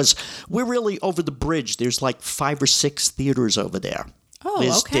 Okay. Because we're really over the bridge. There's like 5 or 6 theaters over there. Oh,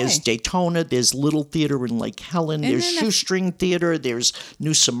 okay. There's Daytona, there's Little Theater in Lake Helen, And there's then Shoestring Theater, there's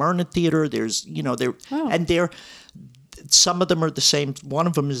New Smyrna Theater, there's, some of them are the same. One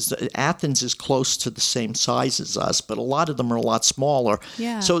of them is Athens is close to the same size as us, but a lot of them are a lot smaller.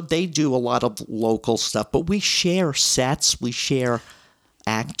 Yeah. So they do a lot of local stuff, but we share sets, we share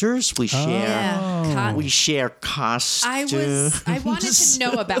actors, we share we share costumes. I wanted to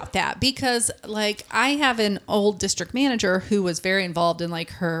know about that because like I have an old district manager who was very involved in like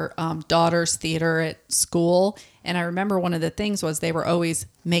her daughter's theater at school. And I remember one of the things was they were always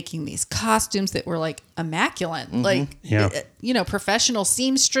making these costumes that were like immaculate, like, professional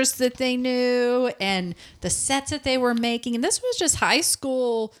seamstress that they knew and the sets that they were making. And this was just high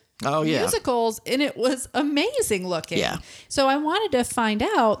school musicals, and it was amazing looking. Yeah. So I wanted to find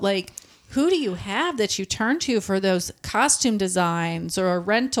out, like, who do you have that you turn to for those costume designs or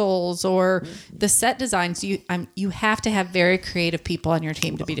rentals or the set designs? You have to have very creative people on your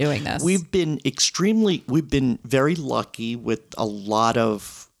team to be doing this. We've been very lucky with a lot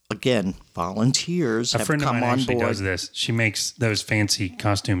of again, volunteers A have friend of come mine on actually board. does this. She makes those fancy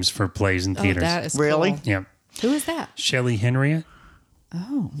costumes for plays and Oh, theaters. that is Really? cool. Yeah. Who is that? Shelley Henriette.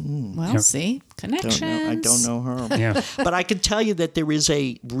 Well, see, connections. I don't know her. Yeah. But I can tell you that there is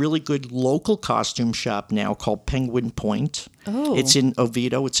a really good local costume shop now called Penguin Point. Oh. It's in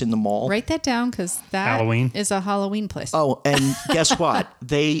Oviedo. It's in the mall. Write that down because that Halloween. is a Halloween place. Oh, and guess what?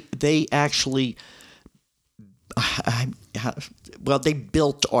 They actually, they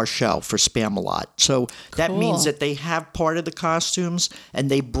built our show for Spamalot. So that Cool. means that they have part of the costumes, and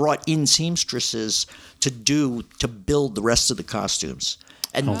they brought in seamstresses to build the rest of the costumes.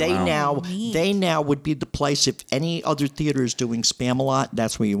 And they now would be the place, if any other theater is doing Spamalot,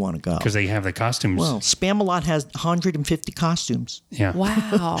 that's where you want to go. Because they have the costumes. Well, Spamalot has 150 costumes. yeah.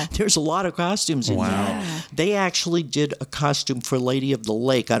 Wow. There's a lot of costumes in Wow. there. Yeah. They actually did a costume for Lady of the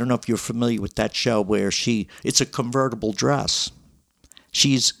Lake. I don't know if you're familiar with that show where it's a convertible dress.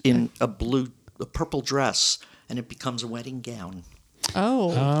 She's in a purple dress, and it becomes a wedding gown. Oh,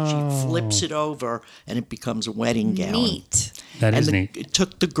 She flips it over, and it becomes a wedding gown. neat. That is And neat. it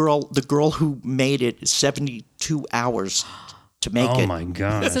took the girl who made it 72 hours to make Oh it. my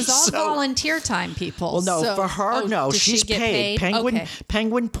God. This is all So- volunteer time, people. Well, no, So- for her, no, does she she's get paid. Okay.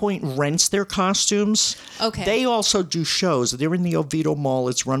 Penguin Point rents their costumes. Okay. They also do shows. They're in the Oviedo Mall.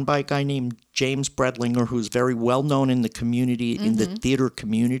 It's run by a guy named James Bredlinger, who's very well known in the community, in the theater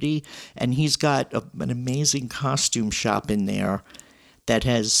community, and he's got an amazing costume shop in there that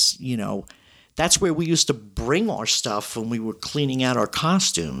has, that's where we used to bring our stuff when we were cleaning out our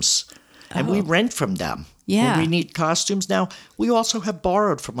costumes. And we rent from them. Yeah. When we need costumes. Now, we also have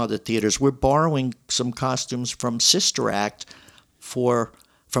borrowed from other theaters. We're borrowing some costumes from Sister Act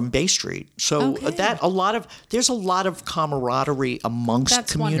from Bay Street. So Okay. there's a lot of camaraderie amongst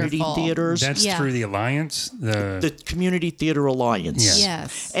That's community wonderful. theaters. That's Yeah. through the Alliance. The Community Theater Alliance. Yes.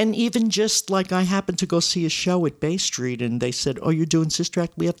 Yes. And even just like I happened to go see a show at Bay Street, and they said, "Oh, you're doing Sister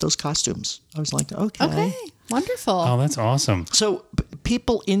Act? We have those costumes." I was like, "Okay." Okay. Wonderful. Oh, that's awesome. So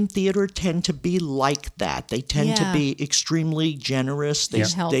people in theater tend to be like that. They tend to Yeah. be extremely generous. They, Yeah.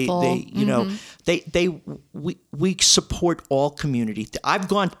 Helpful. we support all community. I've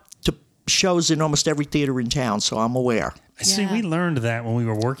gone to shows in almost every theater in town, so I'm aware. See, Yeah. we learned that when we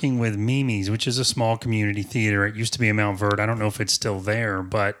were working with Mimi's, which is a small community theater. It used to be in Mount Verde. I don't know if it's still there,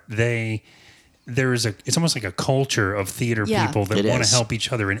 but it's almost like a culture of theater Yeah. people that It want to is. help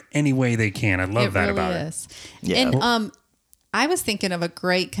each other in any way they can. I love that really about it. is. Yeah. And I was thinking of a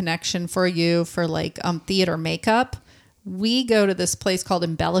great connection for you for like theater makeup. We go to this place called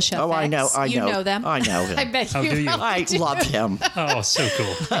Embellish FX. Oh, I know. You know them. I know him. I bet Oh, you. do you? I love him. Oh, so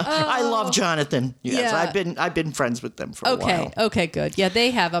cool. I love Jonathan. Yes, Yeah. I've been friends with them for a while. Okay, good. Yeah,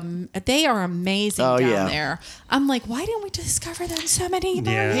 they are amazing Oh, down yeah. there. I'm like, why didn't we discover them so many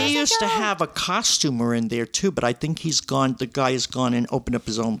Yeah. years He used to ago? have a costumer in there too, but I think he's gone. The guy has gone and opened up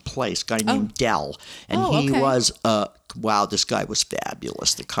his own place. A guy named Dell, and Oh, he okay. was wow. This guy was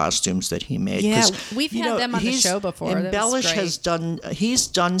fabulous. The costumes that he made. Yeah, 'Cause, we've you had know, them on the he's- show before. That was Embellish great. has done. He's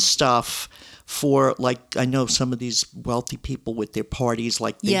done stuff for, like, I know some of these wealthy people with their parties.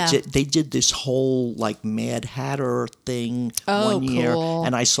 Like they did this whole like Mad Hatter thing one year, cool.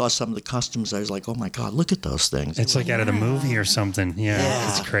 and I saw some of the costumes. I was like, oh my god, look at those things. It's like out of the movie or something. Yeah,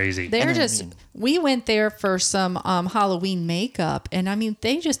 it's crazy. They're just. We went there for some Halloween makeup, and I mean,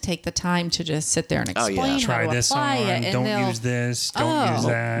 they just take the time to just sit there and explain how Try to this apply on. it, and Don't they'll. use this. Don't use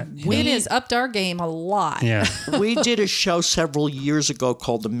that. It has upped our game a lot. Yeah. We did a show several years ago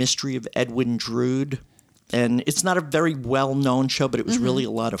called The Mystery of Edwin Drood. And it's not a very well-known show, but it was really a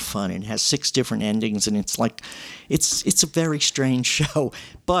lot of fun. It has 6 different endings, and it's like, it's a very strange show.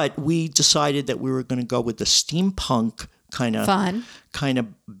 But we decided that we were going to go with the steampunk kind of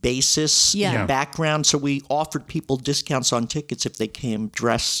basis Yeah. background. So we offered people discounts on tickets if they came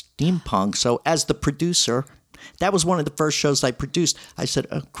dressed steampunk. So as the producer, that was one of the first shows I produced. I said,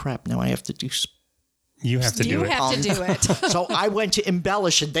 "Oh crap! Now I have to do." You have to do You it. have to do it. So I went to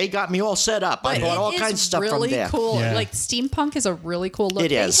Embellish, and they got me all set up. I bought all It kinds of is stuff really from there. cool. Yeah. Like steampunk is a really cool look.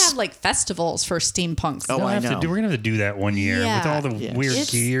 It is. They have like festivals for steampunk. Oh, We'll I have to know. we're going to have to do that one year Yeah. with all the Yes. weird It's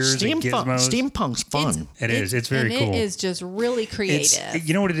gears and gizmos. Steampunk's fun. It is. It's very and cool. It is just really creative.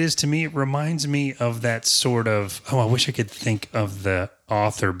 You know what it is to me? It reminds me of that sort of. Oh, I wish I could think of the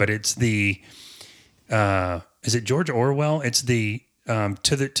author, but it's the. Is it George Orwell? It's the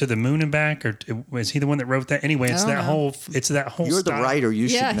to the moon and back, or is he the one that wrote that? Anyway, it's I don't that know. whole. It's that whole. You're the style. writer. You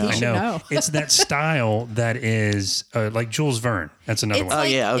Yeah, should know. he I should know. know. It's that style that is like Jules Verne. That's another one. Oh,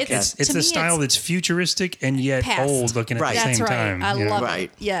 yeah, okay. It's to the me, style that's futuristic and yet past. old looking at Right. the That's same right. time. I you know? love Right.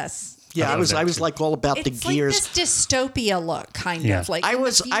 it. Yes. Yeah, I love was that too. like all about the It's gears. like this dystopia look, kind Yeah. of like I in the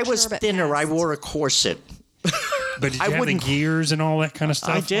was future, but thinner. I past. wore a corset. But did I you have the wouldn't- gears and all that kind of stuff?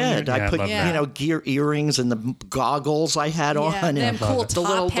 I on did. there? I Yeah, put love that. gear earrings and the goggles I had on, them and cool the top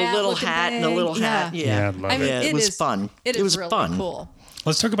little hat looking hat and the little thing. hat. Yeah. Yeah, Yeah, I love I mean, Yeah, it was fun. It was really fun. cool.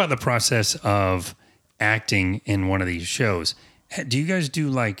 Let's talk about the process of acting in one of these shows. Do you guys do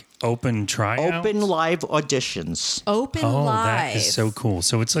like open tryouts? Open live auditions. Open Oh, live. that is so cool.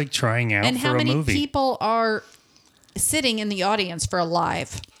 So it's like trying out And for how a many movie. people are sitting in the audience for a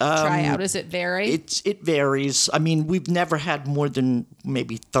live tryout? Does it vary? It varies. I mean, we've never had more than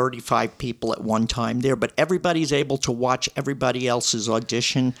maybe 35 people at one time there, but everybody's able to watch everybody else's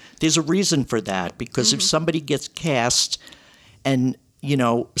audition. There's a reason for that, because if somebody gets cast and,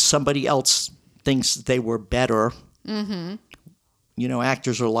 somebody else thinks they were better,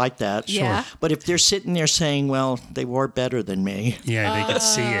 actors are like that. Yeah. But if they're sitting there saying, well, they were better than me, Yeah, they could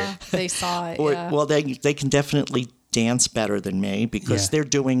see it. They saw it. or, yeah. well, they can definitely dance better than me, because Yeah. they're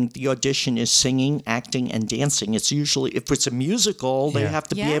doing the audition is singing, acting, and dancing. It's usually, if it's a musical, they Yeah. have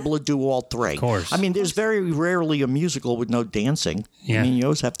to be Yeah. able to do all three. Of course. I mean, there's very rarely a musical with no dancing. Yeah. I mean, you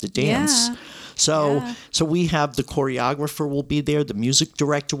always have to dance. Yeah. So we have the choreographer will be there, the music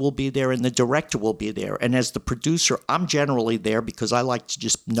director will be there, and the director will be there. And as the producer, I'm generally there because I like to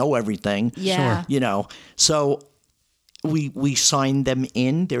just know everything. Yeah. So we sign them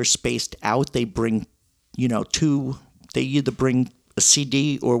in. They're spaced out. They bring, they either bring a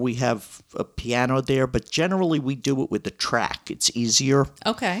CD or we have a piano there, but generally we do it with a track. It's easier.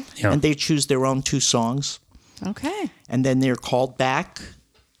 Okay. Yeah. And they choose their own 2 songs, Okay. and then they're called back.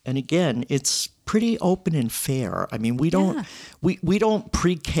 And again, it's pretty open and fair. I mean, we don't we don't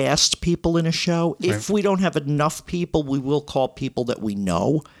precast people in a show. If we don't have enough people, we will call people that we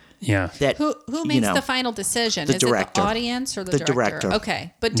know. Yeah. That Who makes the final decision? the Is it director. the audience or the The director? director.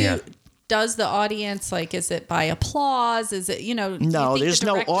 Okay. But Yeah. does the audience, like, is it by applause? Is it, do you No, think there's the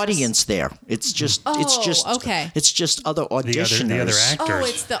no directors- audience there. It's just okay. It's just other auditioners. The other actors. Oh,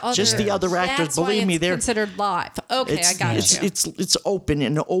 it's the other. Just the other actors. That's why Believe me, it's they're considered live. Okay, I got you. It's open,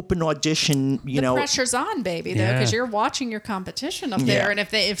 an open audition. The pressure's on, baby, though, Yeah. because you're watching your competition up Yeah. there, and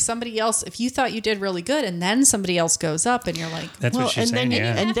if somebody else, if you thought you did really good, and then somebody else goes up, and you're like, That's what she's and saying. then Yeah.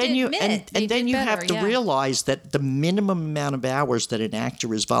 and have then to you admit they and then did you have better, to yeah. realize that the minimum amount of hours that an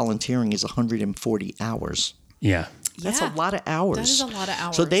actor is volunteering is 140 hours. Yeah. That's Yeah. a lot of hours. That is a lot of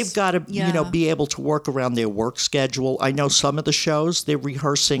hours. So they've got to, Yeah. be able to work around their work schedule. I know some of the shows they're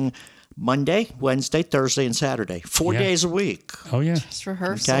rehearsing Monday, Wednesday, Thursday, and Saturday, 4 Yeah. days a week. Oh, yeah. It's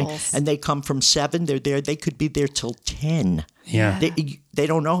rehearsals. Okay, and they come from 7. They're there. They could be there till 10. Yeah. They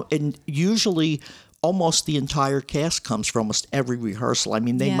don't know, and usually almost the entire cast comes for almost every rehearsal. I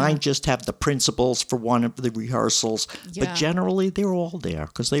mean, they Yeah. might just have the principals for one of the rehearsals, Yeah. but generally they're all there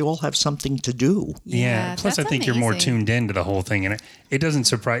because they all have something to do. Yeah. Plus, I that's think you're more amazing. tuned into the whole thing, and it doesn't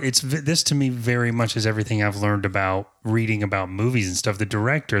surprise. This to me very much is everything I've learned about reading about movies and stuff. The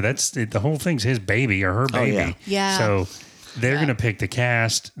director, the whole thing's his baby or her baby. yeah. Yeah. So they're going to pick the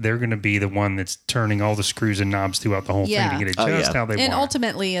cast. They're going to be the one that's turning all the screws and knobs throughout the whole Yeah. thing to get it Oh, just yeah. how they And want.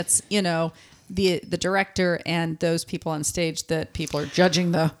 ultimately, it's the director and those people on stage that people are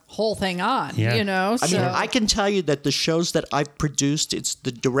judging the whole thing on. Yeah. I mean, I can tell you that the shows that I've produced, it's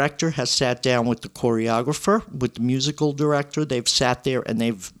the director has sat down with the choreographer, with the musical director. They've sat there and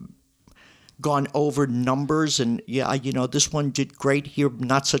they've gone over numbers and this one did great here,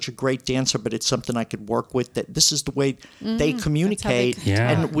 not such a great dancer, but it's something I could work with. That this is the way they communicate, Yeah.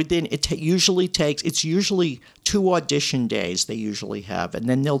 and within usually 2 audition days they usually have, and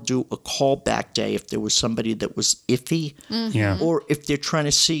then they'll do a callback day if there was somebody that was iffy, Yeah. or if they're trying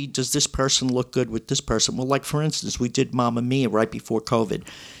to see does this person look good with this person. Well, like for instance, we did Mamma Mia right before COVID.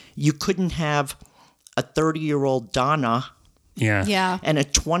 You couldn't have a 30-year-old Donna Yeah. Yeah. and a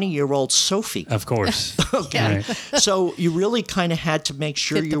 20-year-old Sophie. Of course. Okay. Right. So you really kind of had to make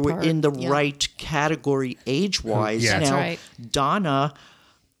sure Fit the you were part, in the yeah. right category age-wise. Yeah. That's Now, right. Donna,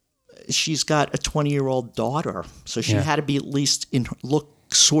 she's got a 20-year-old daughter, so she Yeah. had to be at least look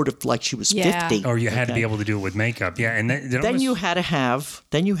sort of like she was Yeah. 50. Or you had to Okay. be able to do it with makeup. Yeah. And Then you had to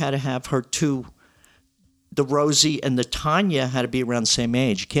have her 2. The Rosie and the Tanya had to be around the same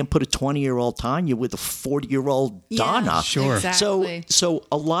age. You can't put a 20-year-old Tanya with a 40-year-old Donna. Sure. Exactly. So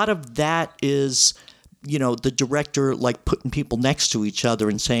a lot of that is the director like putting people next to each other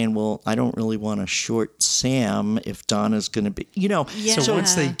and saying, well, I don't really want to short Sam if Donna's going to be, Yeah. So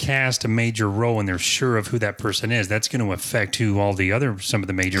once they cast a major role and they're sure of who that person is, that's going to affect who all the other, some of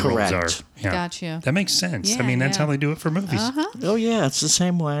the major Correct. roles are. Yeah. Gotcha. That makes sense. I Yeah, mean, that's yeah. how they do it for movies. oh yeah, it's the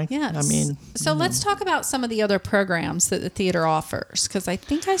same way. Yeah. I mean, so let's talk about some of the other programs that the theater offers, because I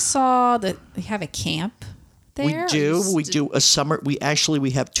think I saw that they have a camp there. we do a summer, we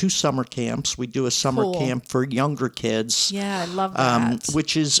have 2 summer camps. We do a summer Cool. camp for younger kids. Yeah, I love that.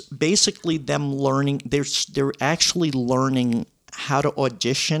 Which is basically them learning. They're actually learning how to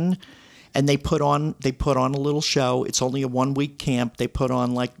audition, and they put on a little show. It's only a 1-week camp. They put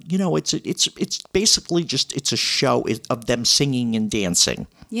on it's basically just it's a show of them singing and dancing,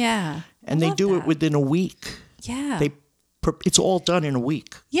 Yeah. and I they love do it that. within a week. Yeah. It's all done in a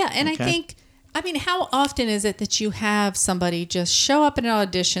week. Yeah, and Okay. I think, how often is it that you have somebody just show up in an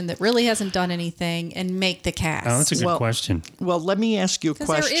audition that really hasn't done anything and make the cast? Oh, that's a good question. Well, let me ask you a Because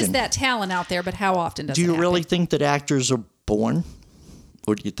question. there is that talent out there, but how often does Do it you happen? really think that actors are born?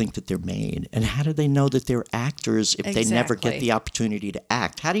 Or do you think that they're made? And how do they know that they're actors if they never get Exactly. the opportunity to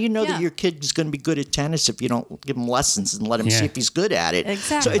act? How do you know Yeah. that your kid is going to be good at tennis if you don't give him lessons and let him Yeah. see if he's good at it? So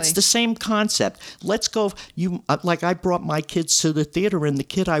Exactly. it's the same concept. Let's go. Like I brought my kids to the theater, and the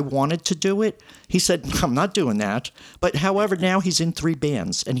kid I wanted to do it, he said, "I'm not doing that." But however, now he's in 3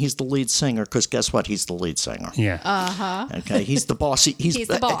 bands, and he's the lead singer. Because guess what? He's the lead singer. Yeah. Okay, he's the boss. He's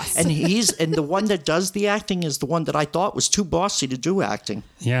the boss. and and the one that does the acting is the one that I thought was too bossy to do acting.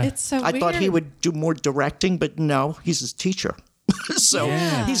 Yeah. It's so I weird. thought he would do more directing, but no, he's his teacher. So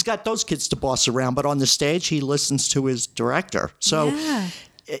Yeah. he's got those kids to boss around, but on the stage he listens to his director. So Yeah.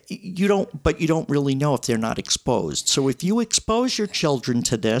 you don't really know if they're not exposed. So if you expose your children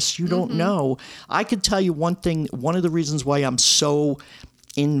to this, you don't know. I could tell you one thing. One of the reasons why I'm so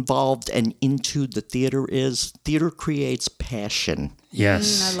involved and into the theater is theater creates passion.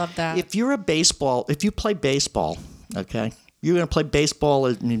 Yes. I love that. If you play baseball, okay, you're going to play baseball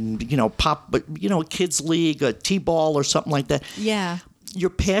in, a kids league, a t-ball or something like that. Yeah. Your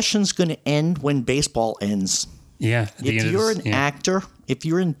passion's going to end when baseball ends. Yeah. at the If end of you're this- an yeah. actor, if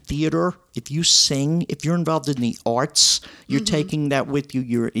you're in theater, if you sing, if you're involved in the arts, you're taking that with you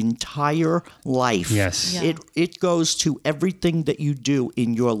your entire life. Yes. Yeah. It goes to everything that you do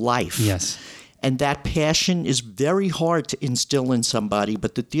in your life. Yes. And that passion is very hard to instill in somebody,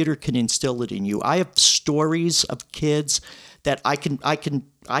 but the theater can instill it in you. I have stories of kids that I can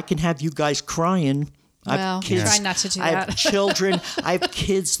have you guys crying. I Well, have kids, try not to do I have that. children. I have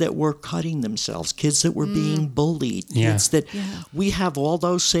kids that were cutting themselves, kids that were being bullied, Yeah. kids that we have all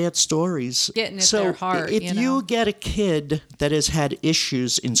those sad stories. Getting at so their heart, if you know? you get a kid that has had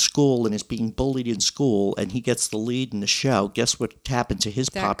issues in school and is being bullied in school, and he gets the lead in the show, guess what happened to his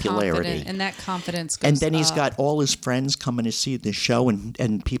That popularity? confident- and that confidence goes And then he's up. got all his friends coming to see the show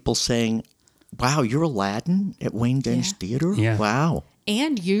and people saying, wow, you're Aladdin at Wayne Dench Theater? Yeah. Wow.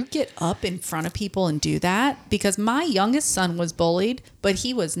 And you get up in front of people and do that, because my youngest son was bullied, but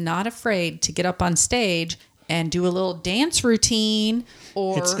he was not afraid to get up on stage and do a little dance routine.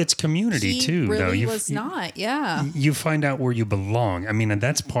 Or It's community, he too, though. Really You've- was not. Yeah. You find out where you belong. I mean, and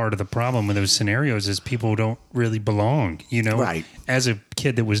that's part of the problem with those scenarios is people don't really belong, Right. As a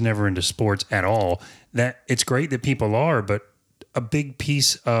kid that was never into sports at all, that it's great that people are, but a big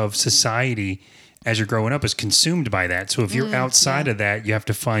piece of society as you're growing up is consumed by that. So if you're outside of that, you have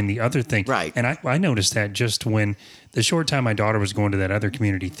to find the other thing. Right. And I noticed that just when the short time my daughter was going to that other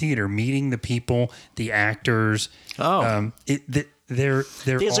community theater, meeting the people, the actors. Oh. They're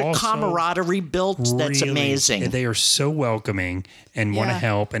There's a also camaraderie built that's really- amazing. They are so welcoming and want to Yeah.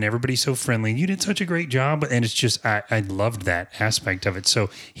 help, and everybody's so friendly. You did such a great job, and it's just I loved that aspect of it. So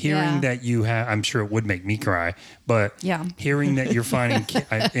hearing Yeah. that you have, I'm sure it would make me cry, but Yeah. hearing that you're finding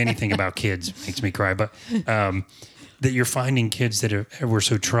anything about kids makes me cry, but. That you're finding kids that were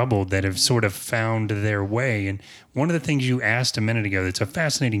so troubled that have sort of found their way. And one of the things you asked a minute ago that's a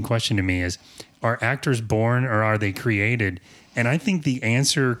fascinating question to me is, are actors born or are they created? And I think the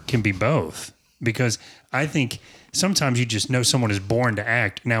answer can be both, because I think sometimes you just know someone is born to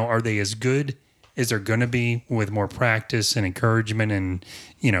act. Now, are they as good as they're going to be with more practice and encouragement and,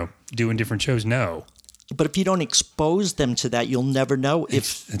 doing different shows? No. But if you don't expose them to that, you'll never know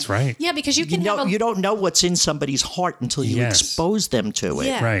if That's right. Yeah, because you can have a you don't know what's in somebody's heart until you Yes. expose them to it.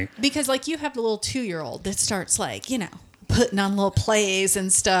 Yeah. Right. Because you have the little 2-year-old that starts putting on little plays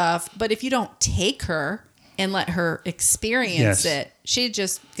and stuff. But if you don't take her and let her experience Yes. it, She's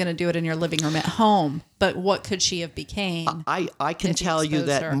just going to do it in your living room at home. But what could she have became? I can if you tell you exposed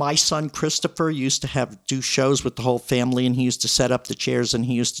that her? my son Christopher used to do shows with the whole family, and he used to set up the chairs, and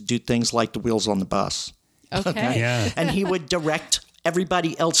he used to do things like the wheels on the bus. Okay. Yeah. And he would direct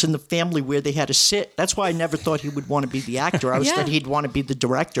everybody else in the family where they had to sit. That's why I never thought he would want to be the actor. I always Yeah. thought he'd want to be the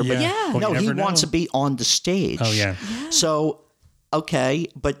director. But Yeah. Well, no, you he never wants know. to be on the stage. Oh, yeah. So, okay,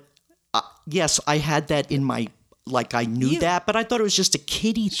 but yes, I had that in my, like I knew that, but I thought it was just a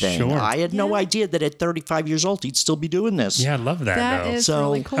kiddie thing. Sure. I had no idea that at 35 years old he'd still be doing this. Yeah, I love that, That though. is So,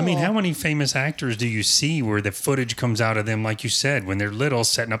 really cool. I mean, how many famous actors do you see where the footage comes out of them, like you said, when they're little,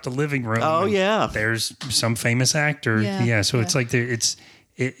 setting up the living room? Oh, and yeah. There's some famous actor. Yeah. So it's like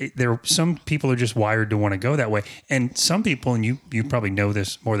there. Some people are just wired to want to go that way, and some people, and you probably know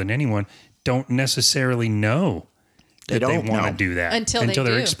this more than anyone, don't necessarily know that they don't want to know. do that Until they they're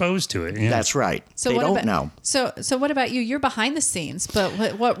do. exposed to it. Yeah. That's right. So they what don't about, know. So what about you? You're behind the scenes, but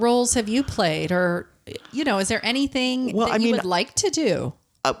what roles have you played, or is there anything Well, that I you mean- would like to do?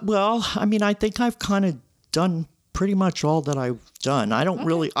 Well, I mean, I think I've kind of done pretty much all that I've done. I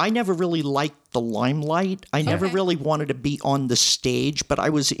never really liked the limelight. I never Okay. really wanted to be on the stage, but I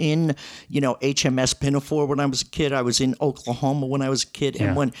was in, HMS Pinafore when I was a kid. I was in Oklahoma when I was a kid.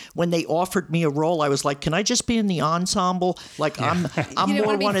 Yeah. And when they offered me a role, I was like, can I just be in the ensemble? Like I'm You didn't more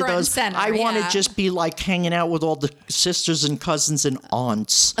wanna be one of front and those. center, I want to yeah. just be like hanging out with all the sisters and cousins and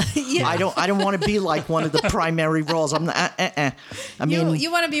aunts. I don't want to be like one of the primary roles. I'm not, I mean,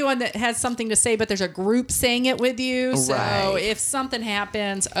 You want to be one that has something to say, but there's a group saying it with you. So Right. if something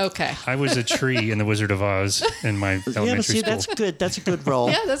happens, okay. I was a tree in The Wizard of Oz in my elementary yeah, but see, school. that's good. That's a good role.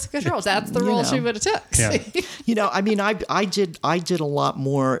 Yeah, that's a good role. That's the role she know. would have took. Yeah. I mean, I did a lot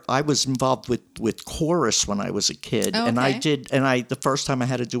more. I was involved with chorus when I was a kid, and I Okay. the first time I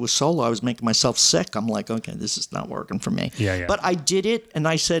had to do a solo, I was making myself sick. I'm like, okay, this is not working for me. Yeah. But I did it, and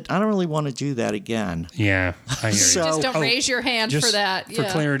I said, I don't really want to do that again. Yeah, I hear So- you. Just don't Oh, raise your hand Just for that. For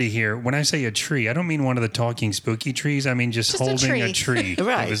Yeah. clarity here, when I say a tree, I don't mean one of the talking spooky trees. I mean just Just a holding a tree. tree.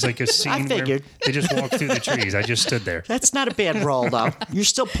 Right. It was like a scene where figured. they just walked through the trees. I just stood there. That's not a bad role, though. You're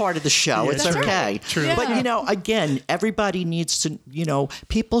still part of the show. It's That's okay. right. True. Yeah. But, again, everybody needs to,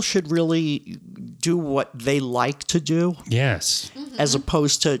 people should really do what they like to do. Yes. As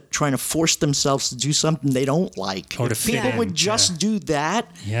opposed to trying to force themselves to do something they don't like. Or to If fit people in, would just do that,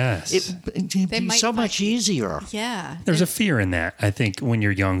 Yes. it'd be might so find- much easier. Yeah. There's a fear in that, I think, when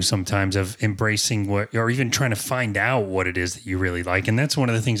you're young sometimes of embracing what, or even trying to find out what it is that you really like. And that's one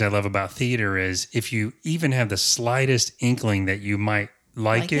of the things I love about theater is if you even have the slightest inkling that you might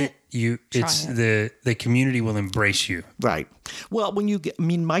like it, the community will embrace you. Right. Well,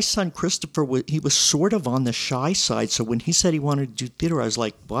 my son Christopher, he was sort of on the shy side. So when he said he wanted to do theater, I was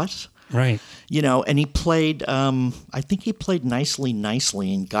like, what? Right. And he played, I think he played Nicely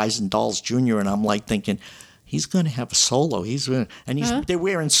in Guys and Dolls Jr. And I'm like thinking, he's going to have a solo. They're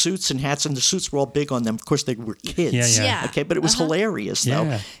wearing suits and hats, and the suits were all big on them. Of course, they were kids. Yeah. Okay, but it was hilarious though.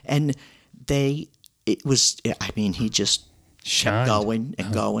 Yeah. And he just Shined. going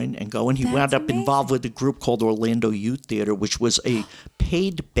and going and going. He That's wound up amazing. involved with a group called Orlando Youth Theater, which was a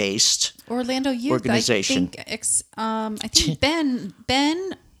paid-based. Orlando Youth Organization. I think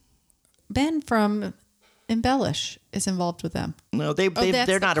Ben from Embellish is involved with them. No, that's they're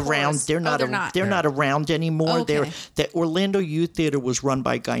the not around. chorus. They're not. They're not. They're not around anymore. Okay. The Orlando Youth Theater was run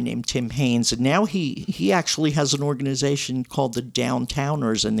by a guy named Tim Haynes, and now he actually has an organization called the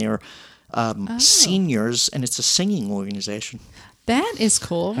Downtowners, and they're seniors, and it's a singing organization. That is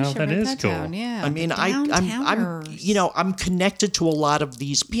cool. We Oh, should that write is that cool. down. Yeah. I mean, the I'm Downtowners. I'm connected to a lot of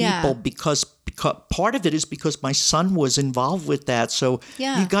these people Yeah. because part of it is because my son was involved with that. So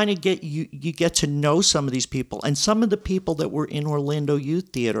Yeah. you kind of get you get to know some of these people, and some of the people that were in Orlando Youth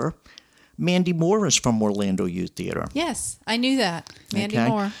Theater. Mandy Moore is from Orlando Youth Theater. Yes, I knew that. Mandy Okay?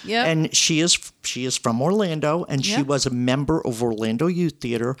 Moore. Yep. And she is from Orlando, and she Yep. was a member of Orlando Youth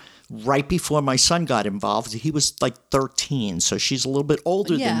Theater right before my son got involved. He was like 13, so she's a little bit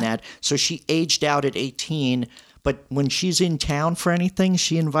older Yeah. than that. So she aged out at 18. But when she's in town for anything,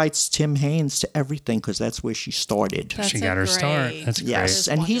 she invites Tim Haynes to everything because that's where she started. That's She got her start. That's great. Yes,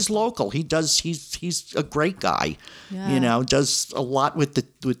 and he's local. He's a great guy. Yeah. Does a lot with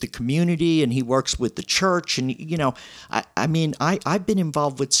the community, and he works with the church. And I've been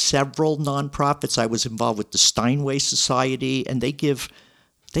involved with several nonprofits. I was involved with the Steinway Society, and they give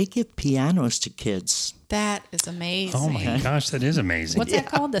pianos to kids. That is amazing. Oh my gosh, that is amazing. What's that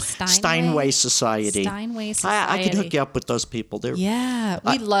called? The Steinway? Steinway Society. Steinway Society. I can hook you up with those people. They're Yeah,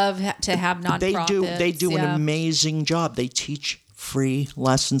 we love to have nonprofits. They do an amazing job. They teach free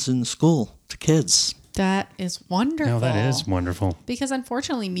lessons in school to kids. That is wonderful. No, that is wonderful. Because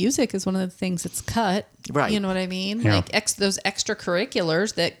unfortunately, music is one of the things that's cut. Right. You know what I mean? Yeah. Like those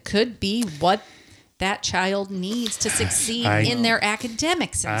extracurriculars that could be what that child needs to succeed in their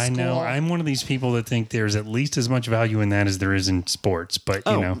academics in I school. know. I'm one of these people that think there's at least as much value in that as there is in sports. But,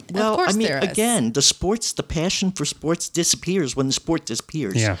 you know. Well, Of course I mean, there is. again, the passion for sports disappears when the sport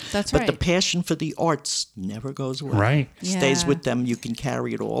disappears. Yeah. That's but right. the passion for the arts never goes away. Right. It stays Yeah. with them. You can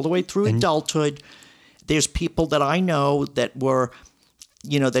carry it all the way through adulthood. There's people that I know that were,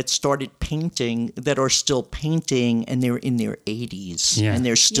 that started painting, that are still painting, and they're in their 80s, Yeah. and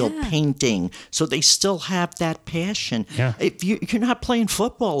they're still Yeah. painting. So they still have that passion. Yeah. If you're not playing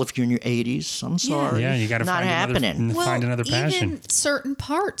football if you're in your 80s, I'm sorry. Yeah, you got to not find happening. find another passion. Even certain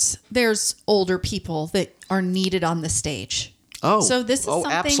parts, there's older people that are needed on the stage. Oh, So this is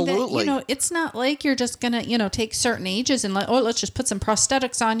something absolutely. that, it's not like you're just going to, take certain ages and let's just put some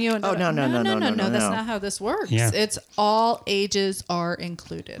prosthetics on you. And Oh, no. That's No. not how this works. Yeah. It's all ages are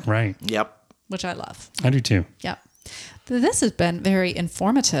included, Right. Yep. which I love. I do too. Yeah. This has been very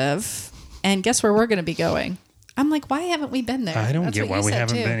informative. And guess where we're going to be going? I'm like, why haven't we been there? I don't That's get what why you we said,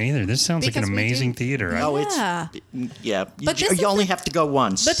 haven't too. been either. This sounds Because like an we amazing do- theater. Oh, Yeah. yeah. But this is You only the- have to go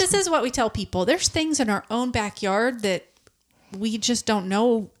once. But this is what we tell people. There's things in our own backyard that we just don't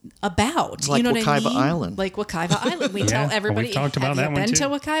know about. Like you know what I Wekiva mean? Island. Like Wekiva Island. We tell well, everybody, we've talked about have that you one been too." to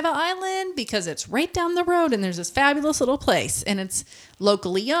Wekiva Island? Because it's right down the road and there's this fabulous little place and it's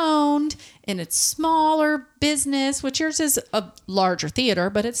locally owned and it's smaller business, which yours is a larger theater,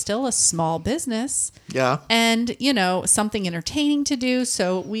 but it's still a small business. Yeah. And, something entertaining to do.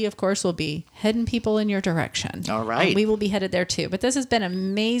 So we, of course, will be heading people in your direction. All right. And we will be headed there too. But this has been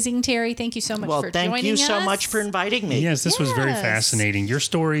amazing, Terry. Thank you so much Well, for joining us. thank you so much for inviting me. Yes, this was very Yes. fascinating. Your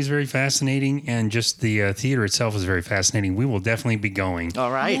story is very fascinating, and just the theater itself is very fascinating. We will definitely be going.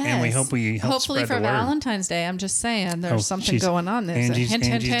 All right. Yes. And we hope we help Hopefully spread for the word. Valentine's Day. I'm just saying there's Oh, something she's- going on. There's Angie's, a hint,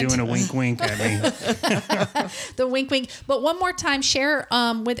 Angie's hint, doing a hint. wink, wink at me. The wink, wink. But one more time, share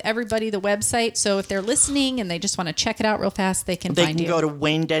with everybody the website. So if they're listening and they just want to check it out real fast, they can They find can you. go to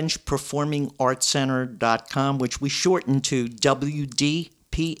WayneDenchPerformingArtsCenter.com, which we shorten to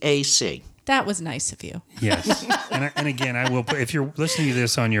WDPAC. That was nice of you. Yes. And again, I will put, if you're listening to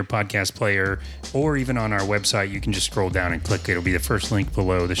this on your podcast player or even on our website, you can just scroll down and click. It'll be the first link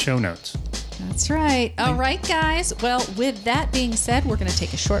below the show notes. That's right. All right, guys. Well, with that being said, we're going to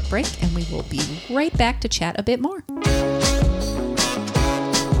take a short break and we will be right back to chat a bit more.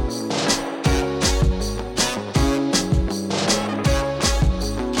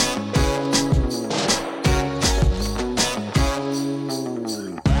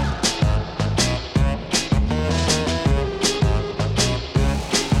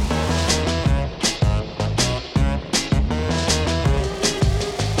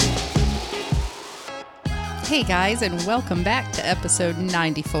 Hey guys, and welcome back to episode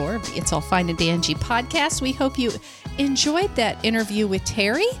 94 of the It's All Fine and Dangy podcast. We hope you enjoyed that interview with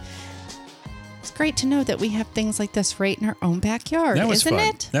Terry. It's great to know that we have things like this right in our own backyard, That was isn't fun.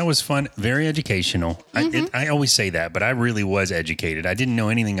 it? That was fun. Very educational. I always say that, but I really was educated. I didn't know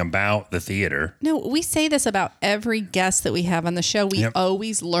anything about the theater. No, we say this about every guest that we have on the show. We Yep.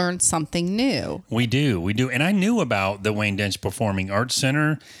 always learn something new. We do. And I knew about the Wayne Dench Performing Arts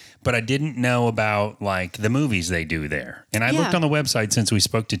Center, but I didn't know about like the movies they do there. And I Yeah. looked on the website since we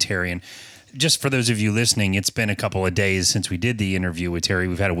spoke to Terry. And just for those of you listening, it's been a couple of days since we did the interview with Terry.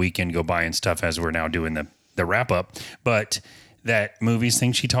 We've had a weekend go by and stuff as we're now doing the wrap up. But that movies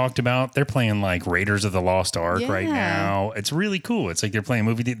thing she talked about, they're playing like Raiders of the Lost Ark right Yeah. now. It's really cool. It's like they're playing a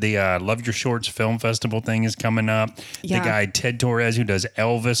movie. The Love Your Shorts Film Festival thing is coming up. Yeah. The guy, Ted Torres, who does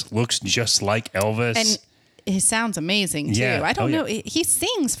Elvis, looks just like Elvis. And he sounds amazing too. Yeah. I don't Oh, know. He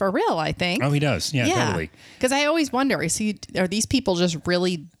sings for real, I think. Oh, he does. Yeah, totally. Because I always wonder, are these people just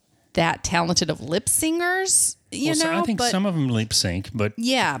really that talented of lip singers? You So know, I think but some of them lip sync, but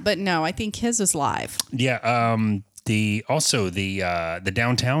yeah, but no, I think his is live. yeah. The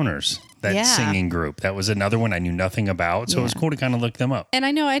Downtowners, that Yeah. singing group, that was another one I knew nothing about, so it was Yeah. cool to kind of look them up. And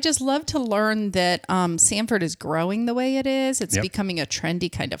I know I just love to learn that Sanford is growing the way it is. It's Yep. becoming a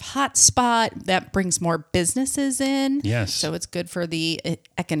trendy kind of hot spot that brings more businesses in. Yes. So it's good for the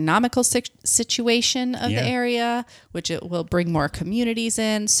economical situation of Yeah. the area, which it will bring more communities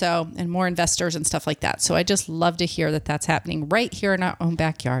in. So, and more investors and stuff like that. So I just love to hear that that's happening right here in our own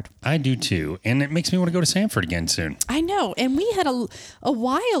backyard. I do too, and it makes me want to go to Sanford again soon. I know. And we had a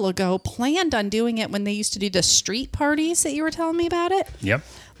while ago planned on doing it when they used to do the street parties that you were telling me about it. Yep.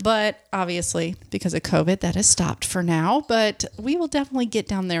 But obviously, because of COVID, that has stopped for now. But we will definitely get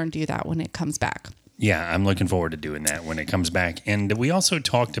down there and do that when it comes back. Yeah, I'm looking forward to doing that when it comes back. And we also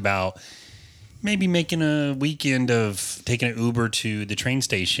talked about maybe making a weekend of taking an Uber to the train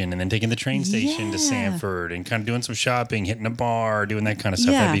station and then taking the train station to Sanford and kind of doing some shopping, hitting a bar, doing that kind of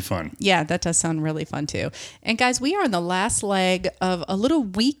stuff. That'd be fun. Yeah, that does sound really fun too. And guys, we are on the last leg of a little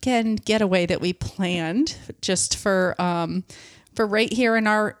weekend getaway that we planned just for right here in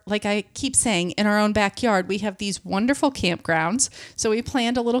our, like I keep saying, in our own backyard. We have these wonderful campgrounds. So we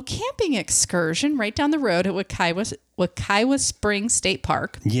planned a little camping excursion right down the road at Wekiwa Springs State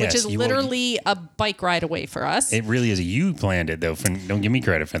Park, Yes, which is literally a bike ride away for us. It really is. You planned it, though. Don't give me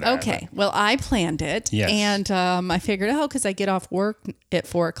credit for that. Okay. Well, I planned it. Yes. And I figured, because I get off work at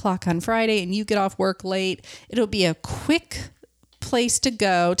 4 o'clock on Friday and you get off work late, it'll be a quick place to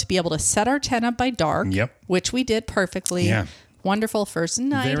go to be able to set our tent up by dark, which we did perfectly. Yeah. Wonderful first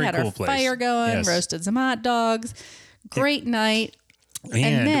night. Very had cool our place. Fire going, Yes. roasted some hot dogs. Great night.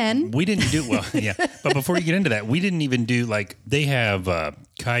 And then we didn't do well. Yeah. But before you get into that, we didn't even do they have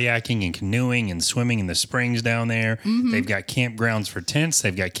kayaking and canoeing and swimming in the springs down there. Mm-hmm. They've got campgrounds for tents.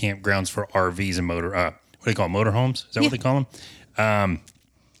 They've got campgrounds for RVs and what do they call them? Motorhomes? Is that what they call them?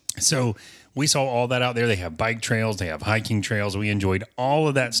 So we saw all that out there. They have bike trails. They have hiking trails. We enjoyed all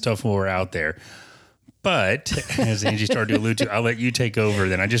of that stuff while we were out there. But as Angie started to allude to, I'll let you take over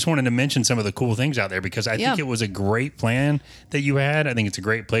then. I just wanted to mention some of the cool things out there because I think it was a great plan that you had. I think it's a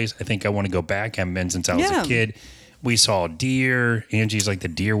great place. I think I want to go back. I haven't been since I was a kid. We saw deer. Angie's like the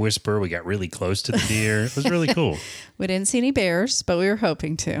deer whisperer. We got really close to the deer. It was really cool. We didn't see any bears, but we were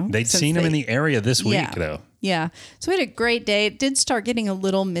hoping to. They'd seen them in the area this week, though. Yeah. So we had a great day. It did start getting a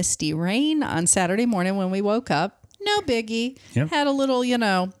little misty rain on Saturday morning when we woke up. No biggie. Yep. Had a little,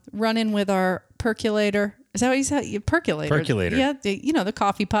 run in with our percolator. Is that what you said? Percolator. Percolator. Yeah. The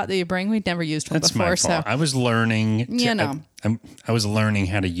coffee pot that you bring. We'd never used one before. That's my fault. I was learning. I was learning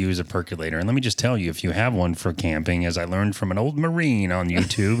how to use a percolator. And let me just tell you, if you have one for camping, as I learned from an old Marine on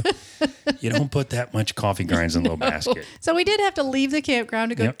YouTube, you don't put that much coffee grinds in a little basket. So we did have to leave the campground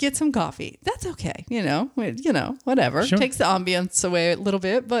to go get some coffee. That's okay. Whatever. Sure. Takes the ambience away a little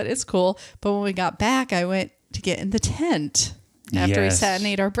bit, but it's cool. But when we got back, I went to get in the tent after we sat and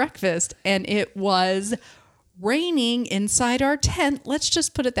ate our breakfast, and it was raining inside our tent. Let's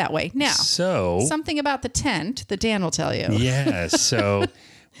just put it that way. Now, something about the tent that Dan will tell you. Yeah, so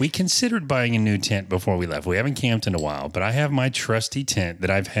we considered buying a new tent before we left. We haven't camped in a while, but I have my trusty tent that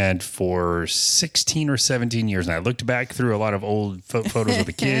I've had for 16 or 17 years. And I looked back through a lot of old photos of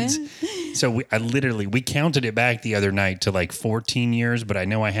the kids. So we counted it back the other night to 14 years, but I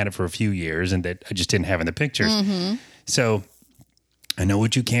know I had it for a few years and that I just didn't have in the pictures. Mm-hmm. So I know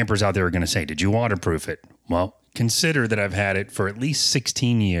what you campers out there are going to say. Did you waterproof it? Well, consider that I've had it for at least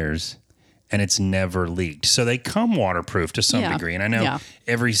 16 years and it's never leaked. So they come waterproof to some degree. And I know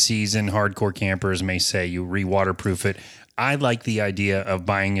every season hardcore campers may say you re-waterproof it. I like the idea of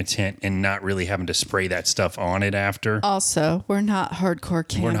buying a tent and not really having to spray that stuff on it after. Also, we're not hardcore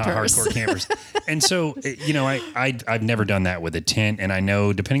campers. We're not hardcore campers. And so, I've never done that with a tent. And I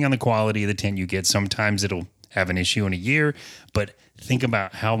know depending on the quality of the tent you get, sometimes it'll have an issue in a year, but think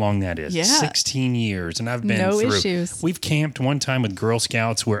about how long that is. Yeah. 16 years. And I've been through. Issues. We've camped one time with Girl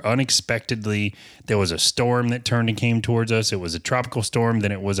Scouts where unexpectedly there was a storm that turned and came towards us. It was a tropical storm.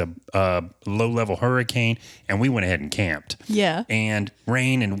 Then it was a low-level hurricane. And we went ahead and camped. Yeah. And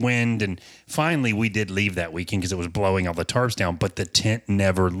rain and wind. And finally we did leave that weekend because it was blowing all the tarps down. But the tent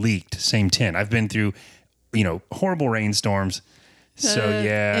never leaked. Same tent. I've been through, horrible rainstorms. So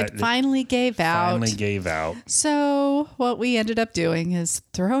it finally gave out. So what we ended up doing is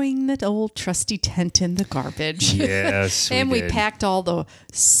throwing the old trusty tent in the garbage. Yes, and we packed all the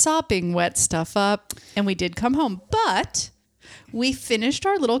sopping wet stuff up, and we did come home. But we finished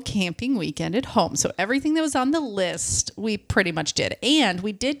our little camping weekend at home. So everything that was on the list, we pretty much did. And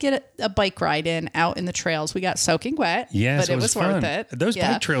we did get a bike ride out in the trails. We got soaking wet, but it was fun. worth it. Those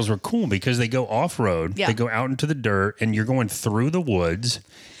bike trails were cool because they go off-road. Yeah. They go out into the dirt, and you're going through the woods.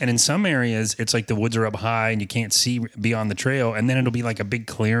 And in some areas, it's like the woods are up high, and you can't see beyond the trail. And then it'll be like a big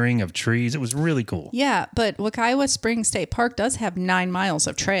clearing of trees. It was really cool. Yeah, but Wekiwa Springs State Park does have 9 miles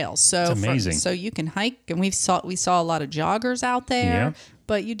of trails. So it's amazing. So you can hike, and we saw a lot of joggers out there. Yeah.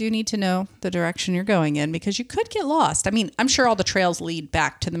 But you do need to know the direction you're going in because you could get lost. I mean, I'm sure all the trails lead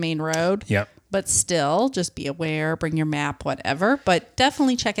back to the main road. Yep. But still, just be aware, bring your map, whatever. But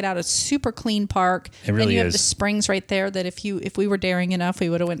definitely check it out. It's a super clean park. It really is. And you have the springs right there that if we were daring enough, we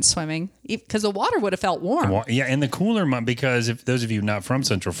would have went swimming. because the water would have felt warm. Yeah, and the cooler month, because if those of you not from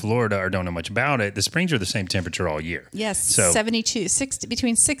Central Florida or don't know much about it, the springs are the same temperature all year. Yes, so 60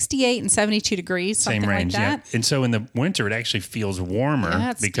 between 68 and 72 degrees, something same range. like that. Yeah, and so in the winter it actually feels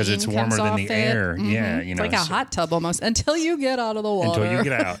warmer because it's steam warmer comes than off the it. air. Yeah, It's like a hot tub almost until you get out of the water. Until you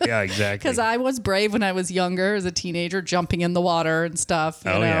get out. Yeah, exactly. Because I was brave when I was younger as a teenager, jumping in the water and stuff,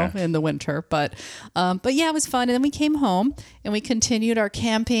 you know, in the winter. But yeah, it was fun. And then we came home and we continued our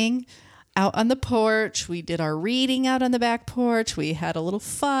camping out on the porch. We did our reading out on the back porch. We had a little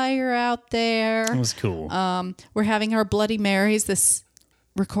fire out there. It was cool. We're having our Bloody Marys this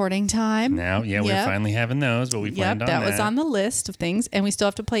recording time. Now, yeah, we're finally having those, but we planned on that. That was on the list of things, and we still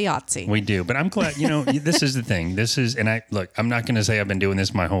have to play Yahtzee. We do, but I'm glad, this is the thing. I'm not going to say I've been doing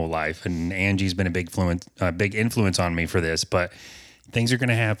this my whole life, and Angie's been a big influence on me for this, but things are going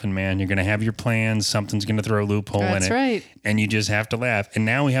to happen, man. You're going to have your plans. Something's going to throw a loophole in it. That's right. And you just have to laugh. And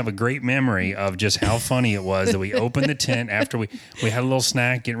now we have a great memory of just how funny it was that we opened the tent after we had a little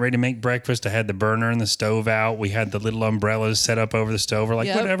snack, getting ready to make breakfast. I had the burner and the stove out. We had the little umbrellas set up over the stove. We're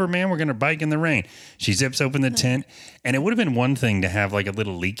like, whatever, man, we're going to bike in the rain. She zips open the tent. And it would have been one thing to have like a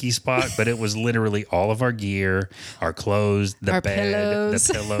little leaky spot, but it was literally all of our gear, our clothes, the bed,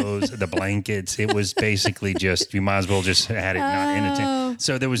 the pillows, the blankets. It was basically just, you might as well just had it not in a tent.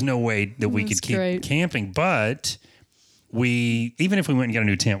 So there was no way that we could keep camping. But even if we went and got a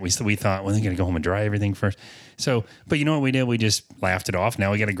new tent, we thought, well, we got to go home and dry everything first. So, but you know what we did? We just laughed it off.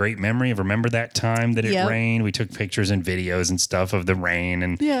 Now we got a great memory of remember that time that it rained. We took pictures and videos and stuff of the rain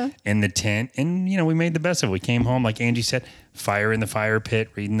and in the tent. And, we made the best of it. We came home, like Angie said, fire in the fire pit,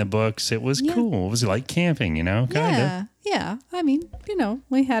 reading the books. It was cool. It was like camping, kind of. Yeah. I mean,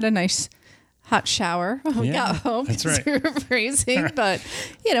 we had a nice hot shower when we got home. That's right. We were freezing, but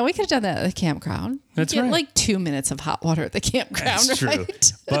we could have done that at the campground. That's Get right. like 2 minutes of hot water at the campground. That's right?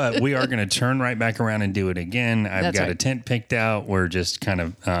 true. But we are going to turn right back around and do it again. I've got a tent picked out. We're just kind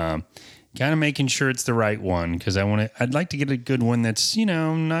of making sure it's the right one because I'd like to get a good one that's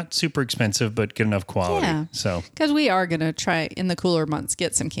not super expensive but good enough quality. Yeah. So because we are going to try in the cooler months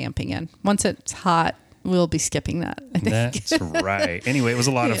get some camping in. Once it's hot, we'll be skipping that, I think. That's right. Anyway, it was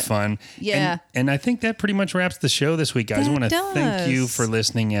a lot of fun. Yeah. And I think that pretty much wraps the show this week, guys. I want to thank you for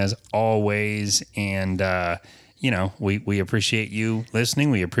listening as always. And, we appreciate you listening.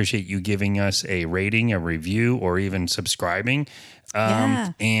 We appreciate you giving us a rating, a review, or even subscribing.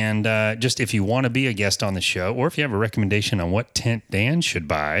 And just if you want to be a guest on the show, or if you have a recommendation on what tent Dan should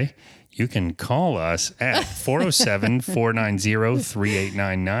buy, you can call us at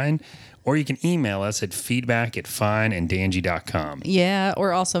 407-490-3899. Or you can email us at feedback@fineanddangy.com. Yeah,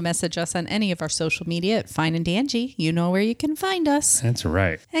 or also message us on any of our social media at Fine and Dangy. You know where you can find us. That's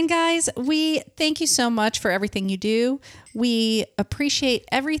right. And guys, we thank you so much for everything you do. We appreciate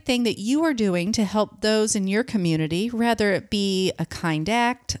everything that you are doing to help those in your community, whether it be a kind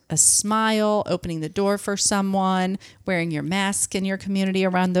act, a smile, opening the door for someone, wearing your mask in your community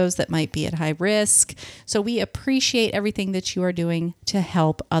around those that might be at high risk. So we appreciate everything that you are doing to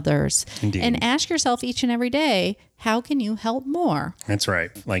help others. Indeed. And ask yourself each and every day, how can you help more? That's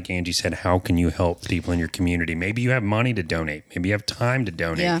right. Like Angie said, how can you help people in your community? Maybe you have money to donate. Maybe you have time to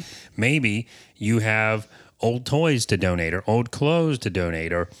donate. Yeah. Maybe you have old toys to donate or old clothes to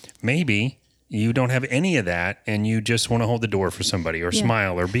donate, or maybe you don't have any of that and you just want to hold the door for somebody or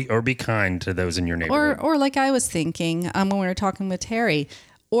smile or be kind to those in your neighborhood. Or like I was thinking when we were talking with Terry,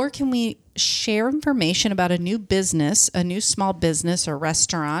 or can we share information about a new business, a new small business or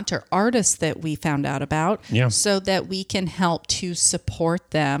restaurant or artist that we found out about so that we can help to support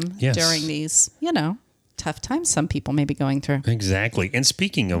them during these, tough times some people may be going through. Exactly. And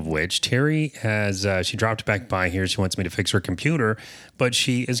speaking of which, Terry has, she dropped back by here. She wants me to fix her computer, but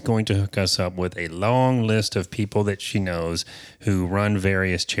she is going to hook us up with a long list of people that she knows who run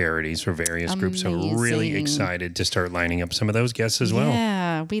various charities for various groups. So we're really excited to start lining up some of those guests as well.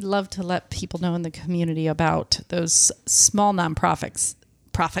 Yeah, we love to let people know in the community about those small nonprofits,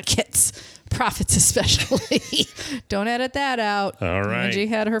 profits especially. Don't edit that out. All right. Angie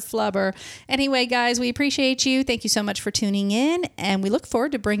had her flubber. Anyway, guys, we appreciate you. Thank you so much for tuning in. And we look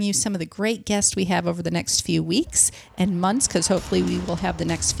forward to bringing you some of the great guests we have over the next few weeks and months, because hopefully we will have the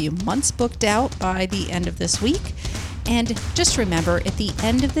next few months booked out by the end of this week. And just remember, at the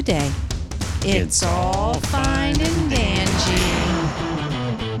end of the day, it's all fine and dandy.